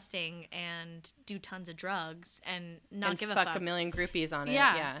disgusting and do tons of drugs and not give a fuck. Fuck a million groupies on it.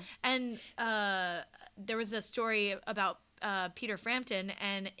 Yeah. Yeah. And there was a story about Peter Frampton,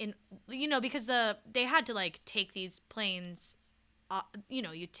 and because they had to, like, take these planes,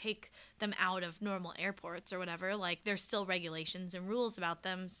 you take them out of normal airports or whatever. Like, there's still regulations and rules about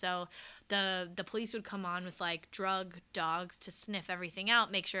them. So the police would come on with, like, drug dogs to sniff everything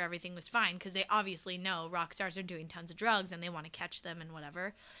out, make sure everything was fine, because they obviously know rock stars are doing tons of drugs and they want to catch them and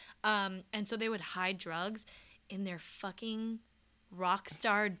whatever. And so they would hide drugs in their fucking rock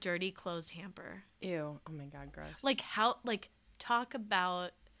star dirty clothes hamper. Ew. Oh my God, gross. Like, talk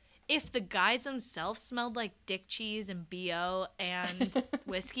about, if the guys themselves smelled like dick cheese and BO and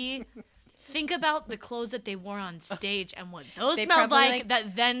whiskey, think about the clothes that they wore on stage and what those smelled like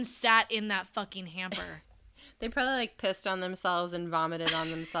that then sat in that fucking hamper. They probably, like, pissed on themselves and vomited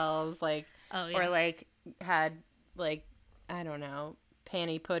on themselves, like, or, like, had, like, I don't know,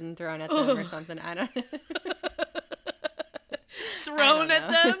 panty pudding thrown at them or something. I don't know. Thrown at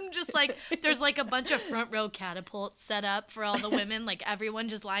them, just like there's like a bunch of front row catapults set up for all the women, like everyone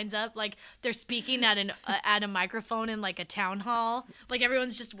just lines up like they're speaking at a microphone in like a town hall, like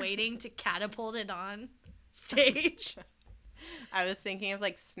everyone's just waiting to catapult it on stage. I was thinking of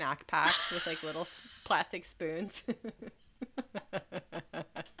like snack packs with like little plastic spoons.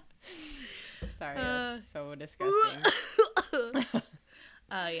 Sorry, that's so disgusting.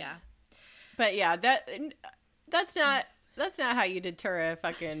 Yeah, but yeah, that's not how you deter a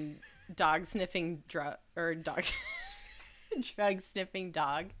fucking drug sniffing dog.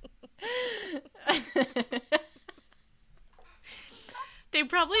 They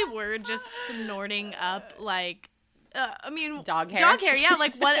probably were just snorting up like, dog hair. Dog hair, yeah.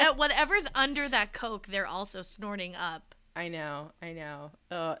 Like whatever's under that Coke, they're also snorting up. I know.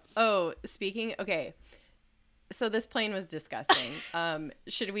 Speaking. Okay. So this plane was disgusting.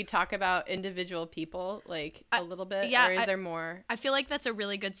 Should we talk about individual people, like, a little bit? Yeah. Or is there more? I feel like that's a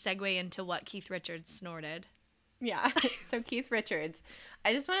really good segue into what Keith Richards snorted. Yeah. So Keith Richards.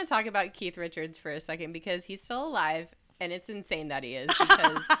 I just want to talk about Keith Richards for a second because he's still alive, and it's insane that he is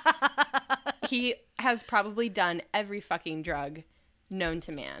because he has probably done every fucking drug known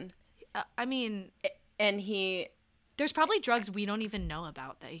to man. And there's probably drugs we don't even know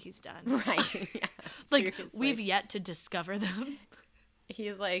about that he's done. Right. Yeah, like, we've yet to discover them.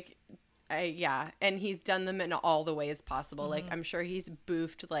 He's like, and he's done them in all the ways possible. Mm-hmm. Like, I'm sure he's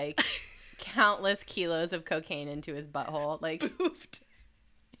boofed, like, countless kilos of cocaine into his butthole. Like, boofed.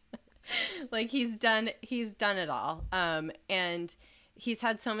 Like, he's done it all. And he's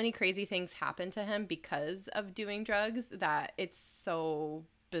had so many crazy things happen to him because of doing drugs that it's so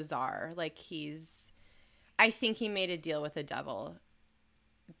bizarre. Like, I think he made a deal with the devil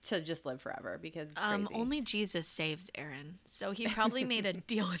to just live forever because it's crazy. Only Jesus saves, Aaron. So he probably made a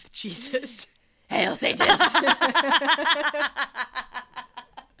deal with Jesus. Hail Satan!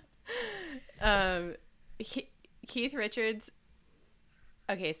 Keith Richards.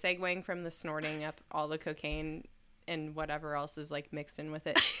 Okay, segueing from the snorting up all the cocaine and whatever else is like mixed in with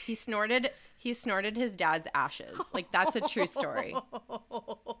it. He snorted his dad's ashes. Like, that's a true story.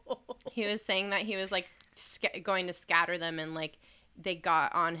 He was saying that he was like going to scatter them and like they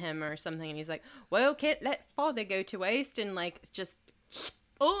got on him or something, and he's like, well, can't let father go to waste, and like just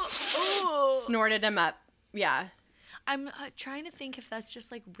snorted him up. Yeah. I'm trying to think if that's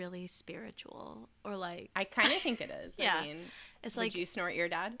just like really spiritual or like. I kind of think it is. Yeah. I mean, it's would like, you snort your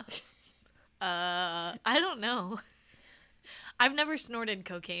dad? I don't know. I've never snorted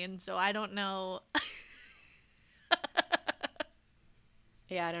cocaine, so I don't know.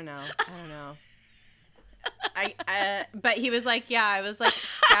 Yeah, I don't know. But he was like, yeah, I was like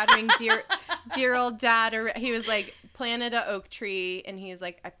scattering dear old dad, or he was like planted an oak tree, and he's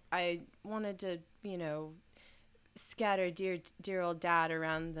like, I wanted to, scatter dear old dad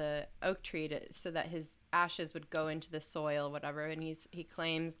around the oak tree so that his ashes would go into the soil, whatever. And he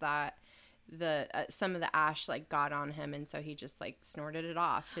claims that the some of the ash like got on him, and so he just like snorted it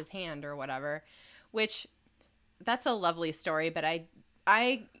off his hand or whatever. Which, that's a lovely story, but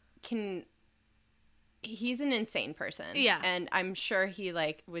I can. He's an insane person. Yeah, and I'm sure he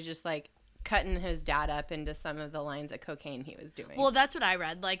like was just like cutting his dad up into some of the lines of cocaine he was doing. Well, that's what I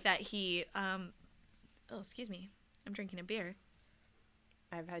read. Like that he. Oh, excuse me. I'm drinking a beer.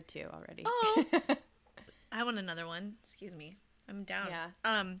 I've had 2 already. Oh. I want another one. Excuse me. I'm down.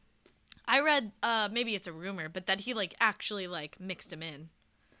 Yeah. I read, maybe it's a rumor, but that he, like, actually, like, mixed him in.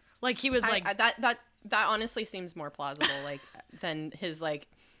 Like, he was, like... That honestly seems more plausible, like, than his, like,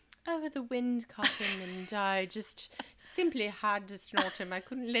 oh, the wind caught him and I just simply had to snort him. I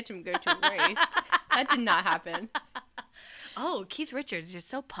couldn't let him go to waste. That did not happen. Oh, Keith Richards, you're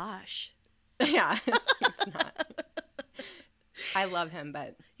so posh. Yeah, he's not. I love him,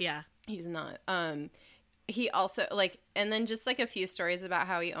 but yeah, he's not. He also like, and then just like a few stories about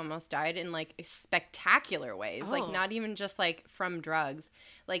how he almost died in like spectacular ways, like not even just like from drugs.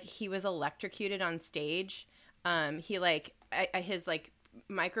 Like he was electrocuted on stage. He like his like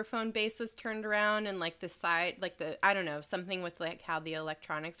microphone base was turned around and like the side, like the I don't know, something with like how the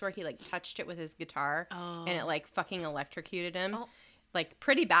electronics were. He like touched it with his guitar and it like fucking electrocuted him. Like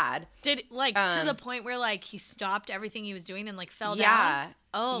pretty bad. Did like to the point where like he stopped everything he was doing and like fell down? Yeah.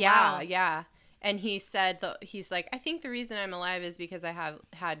 Oh yeah, wow. Yeah. And he said he's like, I think the reason I'm alive is because I have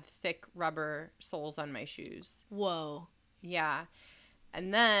had thick rubber soles on my shoes. Whoa. Yeah.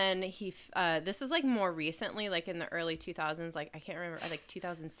 And then this is like more recently, like in the early 2000s, like I can't remember, like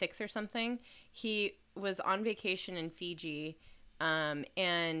 2006 or something. He was on vacation in Fiji.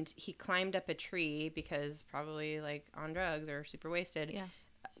 And he climbed up a tree because probably like on drugs or super wasted. Yeah.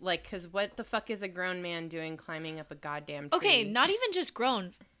 Like, because what the fuck is a grown man doing climbing up a goddamn tree? Okay, not even just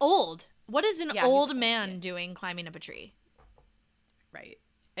grown, old. What is an old man doing climbing up a tree? Right.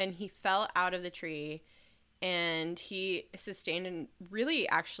 And he fell out of the tree and he sustained a really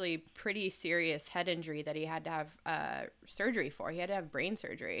actually pretty serious head injury that he had to have surgery for. He had to have brain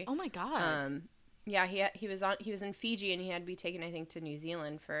surgery. Oh my God. Yeah, he was in Fiji and he had to be taken, I think, to New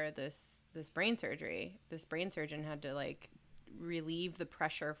Zealand for this brain surgery. This brain surgeon had to like relieve the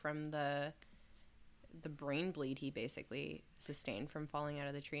pressure from the brain bleed he basically sustained from falling out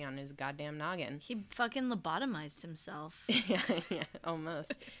of the tree on his goddamn noggin. He fucking lobotomized himself. yeah,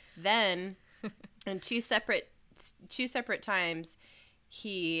 almost. Then, in two separate times,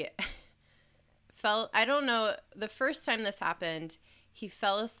 he fell. I don't know. The first time this happened, he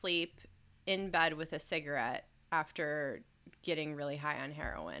fell asleep in bed with a cigarette after getting really high on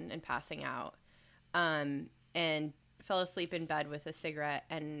heroin and passing out, and fell asleep in bed with a cigarette,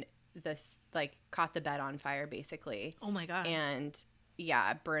 and this like caught the bed on fire basically. Oh my God. And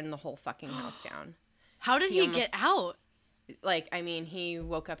yeah, burned the whole fucking house down. How did he get out? Like, I mean, he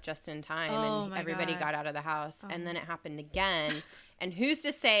woke up just in time and everybody got out of the house. And then it happened again. And who's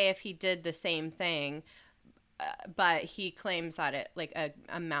to say if he did the same thing? But he claims that it like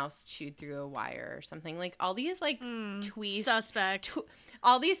a mouse chewed through a wire or something. Like all these like twee suspect.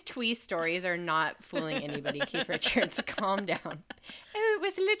 All these twee stories are not fooling anybody. Keith Richards, calm down. Oh, it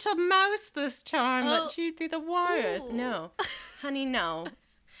was a little mouse this time that chewed through the wires. Ooh. No, honey, no.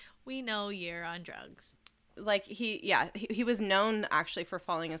 We know you're on drugs. Like he was known actually for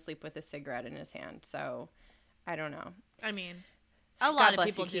falling asleep with a cigarette in his hand. So I don't know. I mean, a lot of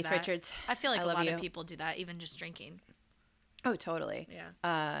people do Keith that. Richards. I feel like a lot of people do that, even just drinking. Oh, totally.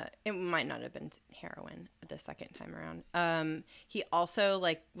 Yeah. It might not have been heroin the second time around. He also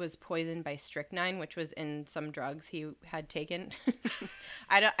like was poisoned by strychnine, which was in some drugs he had taken.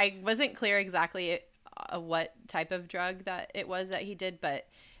 I wasn't clear exactly what type of drug that it was that he did, but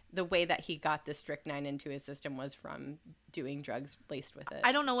the way that he got the strychnine into his system was from doing drugs laced with it.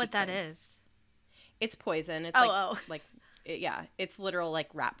 I don't know what that is. It's poison. It's it's literal like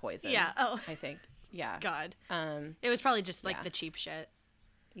rat poison. Yeah. Oh, I think. Yeah. God. It was probably just like the cheap shit.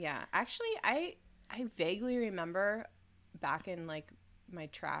 Yeah. Actually, I vaguely remember back in like my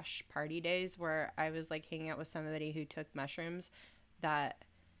trash party days where I was like hanging out with somebody who took mushrooms that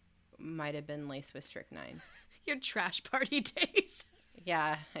might have been laced with strychnine. Your trash party days.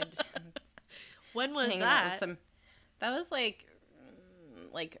 Yeah. When was that? That was like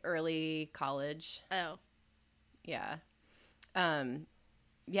early college. Oh. Yeah.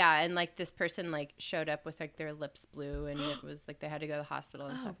 Yeah, and like this person like showed up with like their lips blue and it was like they had to go to the hospital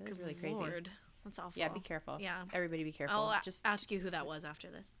and stuff. It was really crazy. Lord. That's awful. Yeah, be careful. Yeah. Everybody be careful. I'll just ask you who that was after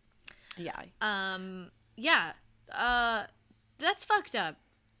this. Yeah. Yeah. That's fucked up.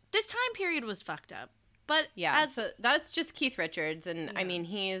 This time period was fucked up. But yeah, so that's just Keith Richards, and I mean,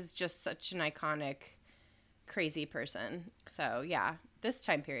 he is just such an iconic, crazy person. So yeah, this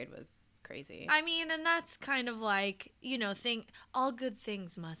time period was crazy. I mean, and that's kind of like, you know, all good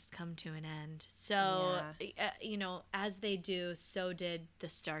things must come to an end. So, you know, as they do, so did the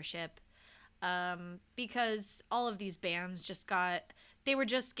Starship. Because all of these bands they were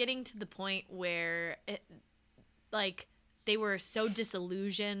just getting to the point where they were so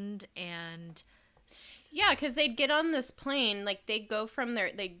disillusioned and... Yeah, because they'd get on this plane, like they'd go from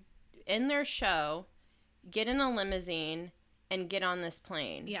they'd end their show, get in a limousine, and get on this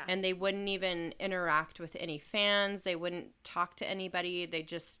plane. Yeah. And they wouldn't even interact with any fans. They wouldn't talk to anybody. They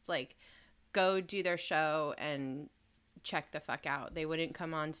just like go do their show and check the fuck out. They wouldn't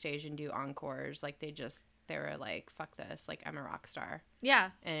come on stage and do encores. Like they were like, fuck this. Like, I'm a rock star. Yeah.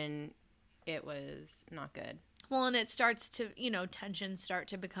 And it was not good. Well, and it starts to, you know, tensions start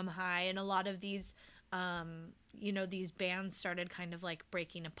to become high, and a lot of these, you know, these bands started kind of like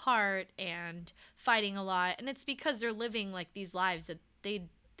breaking apart and fighting a lot, and it's because they're living like these lives that they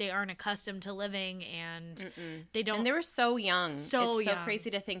aren't accustomed to living, and they don't. And they were so young. It's so crazy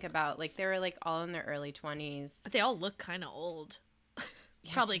to think about. Like they were like all in their early 20s. But they all look kind of old.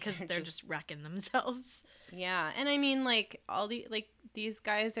 Yeah, probably because they're just wrecking themselves. Yeah, and I mean, like these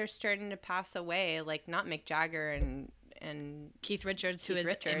guys are starting to pass away. Like not Mick Jagger and Keith Richards, who is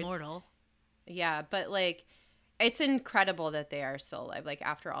immortal. Yeah, but like, it's incredible that they are still alive. Like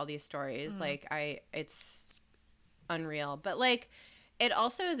after all these stories, it's unreal. But like, it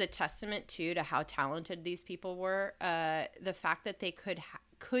also is a testament too to how talented these people were. The fact that they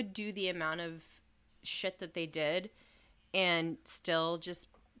could do the amount of shit that they did, and still just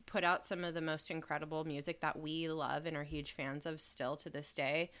put out some of the most incredible music that we love and are huge fans of still to this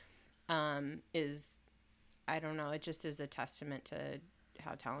day, is, I don't know, it just is a testament to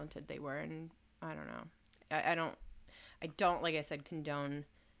how talented they were. And I don't know. I don't, like I said, condone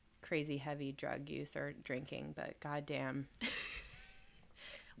crazy heavy drug use or drinking, but goddamn.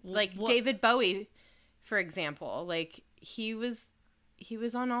 Like David Bowie, for example, like he was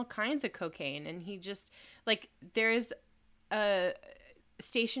on all kinds of cocaine, and he just, like, there's a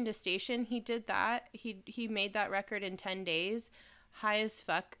Station to Station, he did that. He made that record in 10 days, high as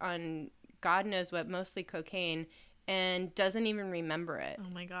fuck on God knows what, mostly cocaine, and doesn't even remember it.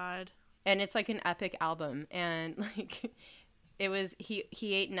 Oh my God. And it's like an epic album, and like it was he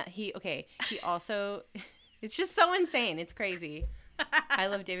also it's just so insane. It's crazy. I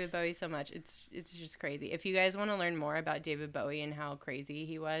love David Bowie so much. It's just crazy. If you guys want to learn more about David Bowie and how crazy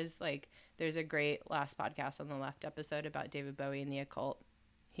he was, like, there's a great Last Podcast on the Left episode about David Bowie and the occult.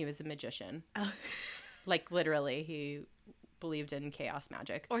 He was a magician. Oh. Like, literally, he believed in chaos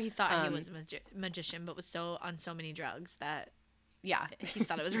magic. Or he thought he was a magician, but was on so many drugs that he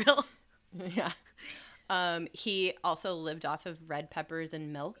thought it was real. Yeah. He also lived off of red peppers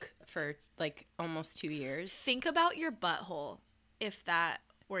and milk for, like, almost 2 years. Think about your butthole. If that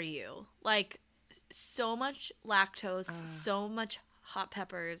were you, like, so much lactose, so much hot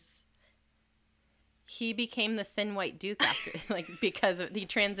peppers. He became the Thin White Duke after, like, because he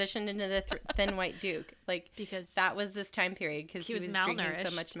transitioned into the Thin White Duke, like, because that was this time period because he was drinking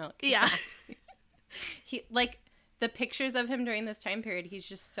so much milk. Yeah, he, like, the pictures of him during this time period, he's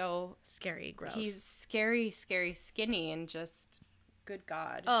just so scary, gross. He's scary, skinny, and just, good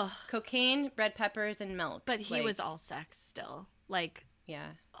God. Ugh. Cocaine, red peppers, and milk. But he was all sex still. Like, yeah.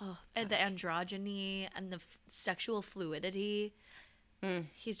 Oh, and the androgyny and the sexual fluidity.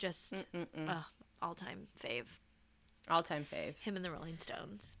 He's just all-time fave. All-time fave. Him and the Rolling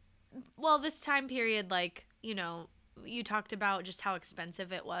Stones. Well, this time period, like, you know, you talked about just how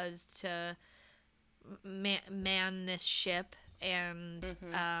expensive it was to man this ship, and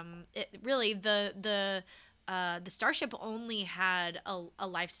it really the Starship only had a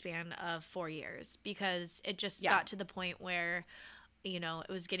lifespan of 4 years because it just got to the point where, you know,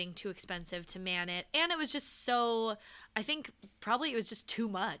 it was getting too expensive to man it. And it was just so, I think probably it was just too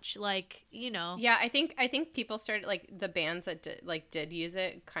much. Like, you know. Yeah, I think people started, like, the bands that did use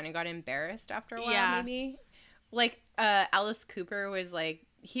it kind of got embarrassed after a while, maybe. Like, Alice Cooper was, like,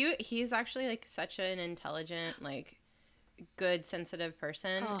 he's actually, like, such an intelligent, like, good, sensitive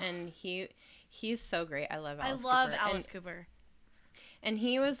person. Oh. And he's so great. I love Alice Cooper. And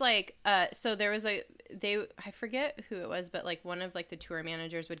he was like, so there was I forget who it was, but like one of like the tour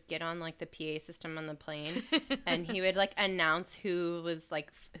managers would get on like the PA system on the plane and he would like announce who was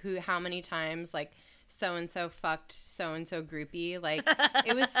like, how many times like so-and-so fucked so-and-so groupie. Like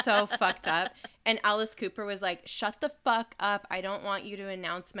it was so fucked up. And Alice Cooper was like, shut the fuck up. I don't want you to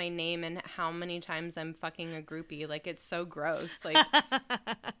announce my name and how many times I'm fucking a groupie. Like it's so gross. Like,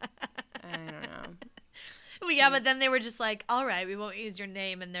 I don't know. but then they were just like, all right, we won't use your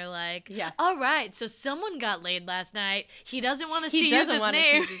name. And they're like, Yeah. all right, so someone got laid last night. He doesn't want us to use doesn't his want us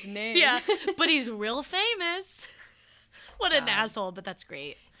name. to use his name. Yeah, but he's real famous. What an God. asshole, but that's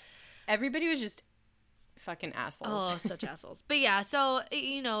great. Everybody was just fucking assholes. Oh, such assholes. But yeah, so,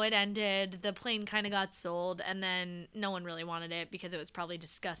 you know, it ended. The plane kind of got sold, and then no one really wanted it because it was probably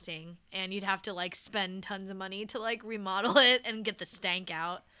disgusting. And you'd have to, like, spend tons of money to, like, remodel it and get the stank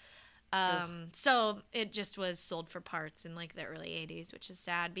out. So it just was sold for parts in, like, the early 80s, which is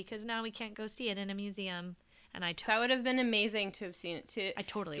sad because now we can't go see it in a museum. And that would have been amazing to have seen it. I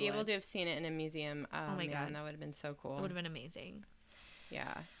totally be would. able to have seen it in a museum. Oh my God. That would have been so cool. It would have been amazing.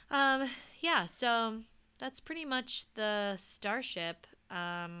 Yeah. Yeah, so that's pretty much the Starship.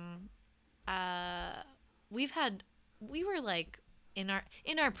 We were like in our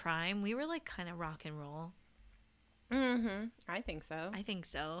prime, we were like kind of rock and roll. Mm-hmm. I think so. I think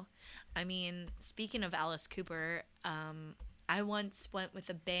so. I mean, speaking of Alice Cooper, I once went with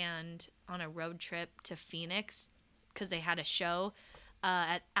a band on a road trip to Phoenix because they had a show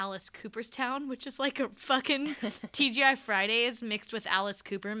at Alice Cooperstown, which is like a fucking TGI Fridays mixed with Alice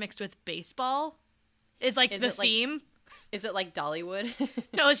Cooper mixed with baseball. Is like the theme. Is it like Dollywood?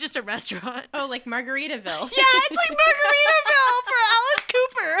 No, it's just a restaurant. Oh, like Margaritaville. Yeah, it's like Margaritaville for Alice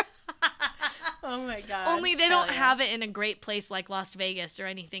Cooper. Oh my God. Only they don't have it in a great place like Las Vegas or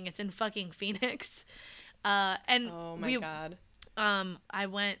anything. It's in fucking Phoenix. And oh my God. I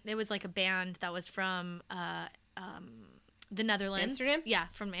went. It was like a band that was from the Netherlands. Amsterdam? Yeah,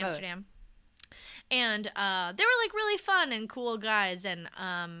 from Amsterdam. And they were like really fun and cool guys, and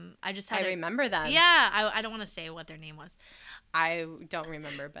I just had. I remember them. Yeah, I don't want to say what their name was. I don't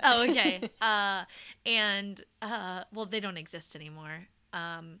remember, but oh, okay. Well, they don't exist anymore.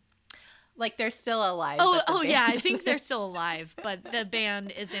 Like they're still alive. Oh yeah, I think they're still alive, but the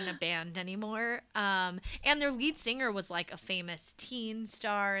band isn't a band anymore. And their lead singer was like a famous teen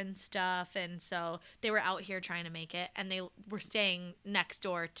star and stuff, and so they were out here trying to make it, and they were staying next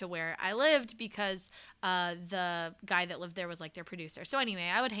door to where I lived because the guy that lived there was like their producer. So anyway,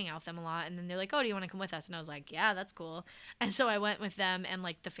 I would hang out with them a lot, and then they're like, "Oh, do you want to come with us?" And I was like, "Yeah, that's cool." And so I went with them and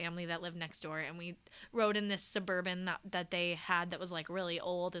like the family that lived next door, and we rode in this Suburban that they had that was like really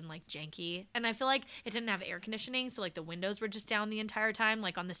old and like janky. And I feel like it didn't have air conditioning, so like the windows were just down the entire time,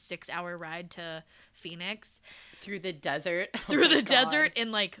 like on the 6-hour ride to Phoenix through the desert. Through the desert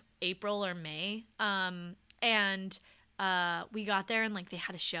in like April or May. And we got there and like they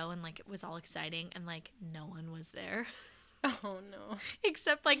had a show and like it was all exciting and like no one was there. Oh no.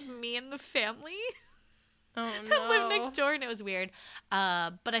 Except like me and the family. Oh no. That lived next door, and it was weird.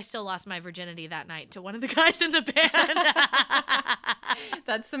 But I still lost my virginity that night to one of the guys in the band.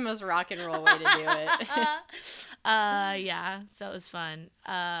 That's the most rock and roll way to do it. Yeah, so it was fun.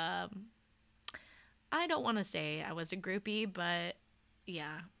 I don't want to say I was a groupie, but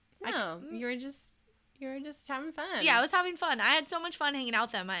yeah. No, you were just having fun. Yeah, I was having fun. I had so much fun hanging out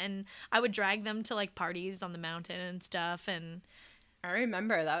with them, and I would drag them to like parties on the mountain and stuff, and I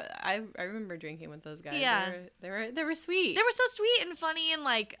remember that. I remember drinking with those guys. Yeah. They were sweet. They were so sweet and funny and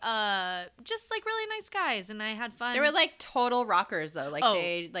like just like really nice guys, and I had fun. They were like total rockers though. Like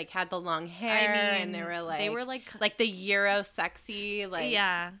they like had the long hair and they were like the Euro sexy like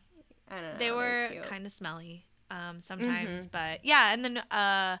yeah. I don't know. They were kind of smelly sometimes, but yeah, and then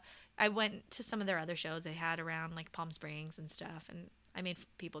I went to some of their other shows they had around like Palm Springs and stuff, and I made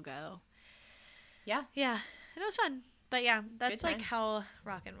people go. Yeah. Yeah, and it was fun. But yeah, that's like times. how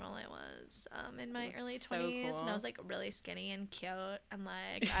rock and roll I was in my early 20s. So cool. And I was like really skinny and cute. And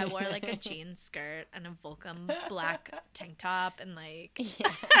like I wore like a jean skirt and a Volcom black tank top. And like,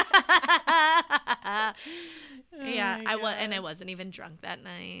 yeah, I wasn't even drunk that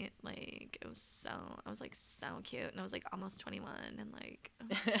night. Like it was I was like so cute. And I was like almost 21. And like,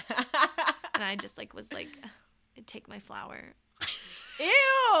 and I just like was like, I'd take my flower. Ew!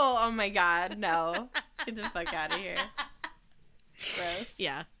 Oh my God, no. Get the fuck out of here. Gross.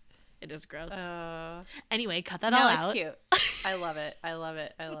 Yeah, it is gross. Uh, anyway, cut that all out. It's cute. I love it. I love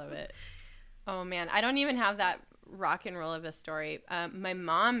it. I love it. Oh man, I don't even have that rock and roll of a story. My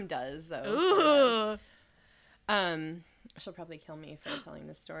mom does though. Ooh. She'll probably kill me for telling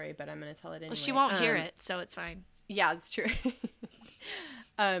this story, but I'm gonna tell it anyway. Well, she won't hear it, so it's fine. Yeah, it's true.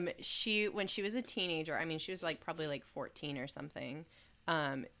 When she was a teenager, I mean, she was like probably like 14 or something.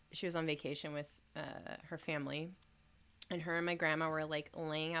 She was on vacation with her family, and her and my grandma were like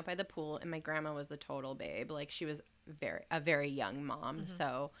laying out by the pool, and my grandma was a total babe. Like she was a very young mom. Mm-hmm.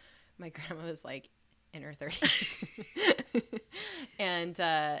 So my grandma was like in her 30s. And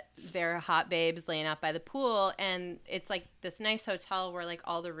they're hot babes laying out by the pool, and it's like this nice hotel where like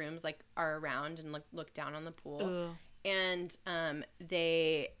all the rooms like are around and look down on the pool. Ooh. And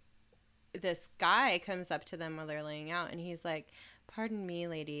this guy comes up to them while they're laying out, and he's like, "Pardon me,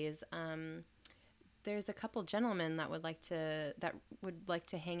 ladies. There's a couple gentlemen that would like to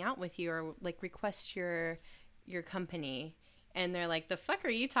hang out with you, or like request your company." And they're like, "The fuck are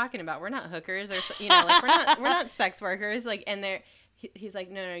you talking about? We're not hookers, or like we're not sex workers." Like, and he's like,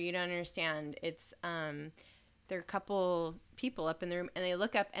 "No, you don't understand. It's there are a couple people up in the room," and they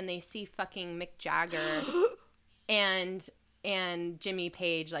look up and they see fucking Mick Jagger and Jimmy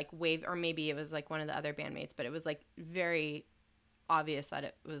Page like wave, or maybe it was like one of the other bandmates, but it was like very obvious that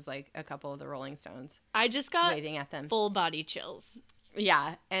it was like a couple of the Rolling Stones. I just got waving at them. Full body chills.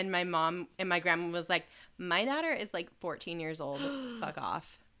 Yeah, and my mom and my grandma was like, "My daughter is like 14 years old. Fuck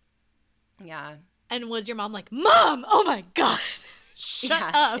off." Yeah. And was your mom like, "Mom, oh my God,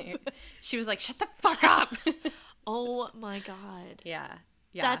 shut up." She was like, "Shut the fuck up." Oh my God. Yeah.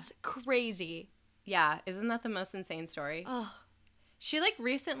 That's crazy. Yeah. Isn't that the most insane story? Oh. She like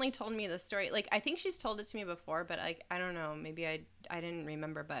recently told me this story. Like I think she's told it to me before, but like I don't know. Maybe I didn't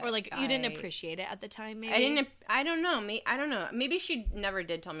remember. But or like you didn't appreciate it at the time. Maybe I don't know. I don't know. Maybe she never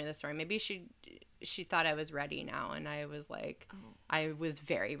did tell me the story. Maybe she thought I was ready now, and I was like, I was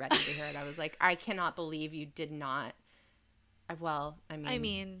very ready to hear it. I was like, I cannot believe you did not. Well, I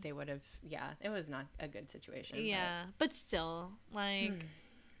mean, they would have. Yeah, it was not a good situation. Yeah, but still, like,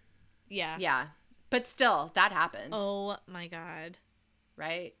 yeah, but still, that happened. Oh my God.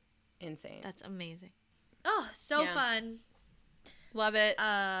 Right? Insane. That's amazing. Oh, so fun. Love it.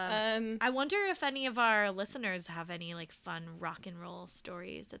 I wonder if any of our listeners have any like fun rock and roll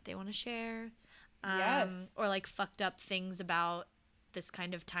stories that they want to share. Yes. Or like fucked up things about this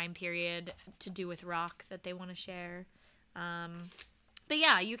kind of time period to do with rock that they want to share. But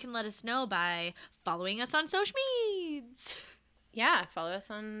yeah, you can let us know by following us on social medias. Yeah, follow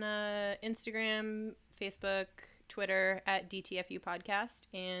us on Instagram, Facebook, Twitter at DTFU Podcast,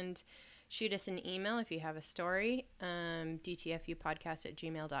 and shoot us an email if you have a story,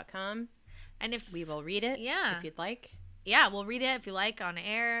 dtfupodcast@gmail.com. And if we will read it, if you'd like. Yeah, we'll read it if you like on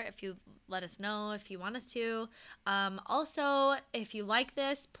air, if you let us know if you want us to. Also, if you like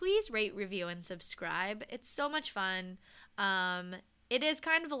this, please rate, review, and subscribe. It's so much fun. It is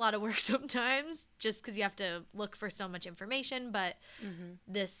kind of a lot of work sometimes just because you have to look for so much information, but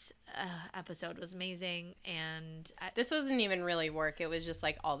this episode was amazing. And this wasn't even really work. It was just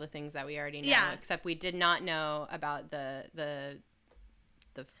like all the things that we already know, except we did not know about the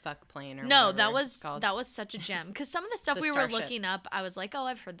fuck plane or no, that was such a gem because some of the stuff we were looking up, I was like, oh,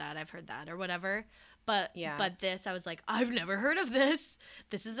 I've heard that or whatever. But this, I was like, I've never heard of this.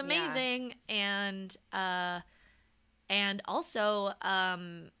 This is amazing. And also,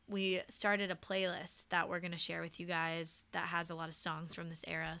 we started a playlist that we're going to share with you guys that has a lot of songs from this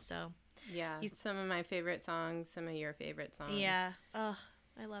era. So some of my favorite songs, some of your favorite songs. Yeah. Oh,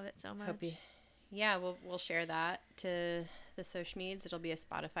 I love it so much. We'll share that to the social medias. It'll be a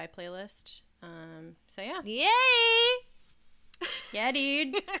Spotify playlist. So yeah. Yay! Yeah,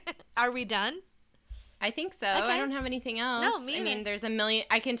 dude. Are we done? I think so. Okay. I don't have anything else. No, me I mean, there's a million.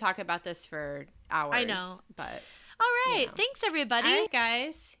 I can talk about this for hours. I know. But all right. Thanks, everybody. All right,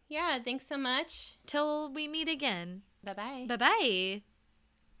 guys. Yeah, thanks so much. Till we meet again. Bye-bye. Bye-bye.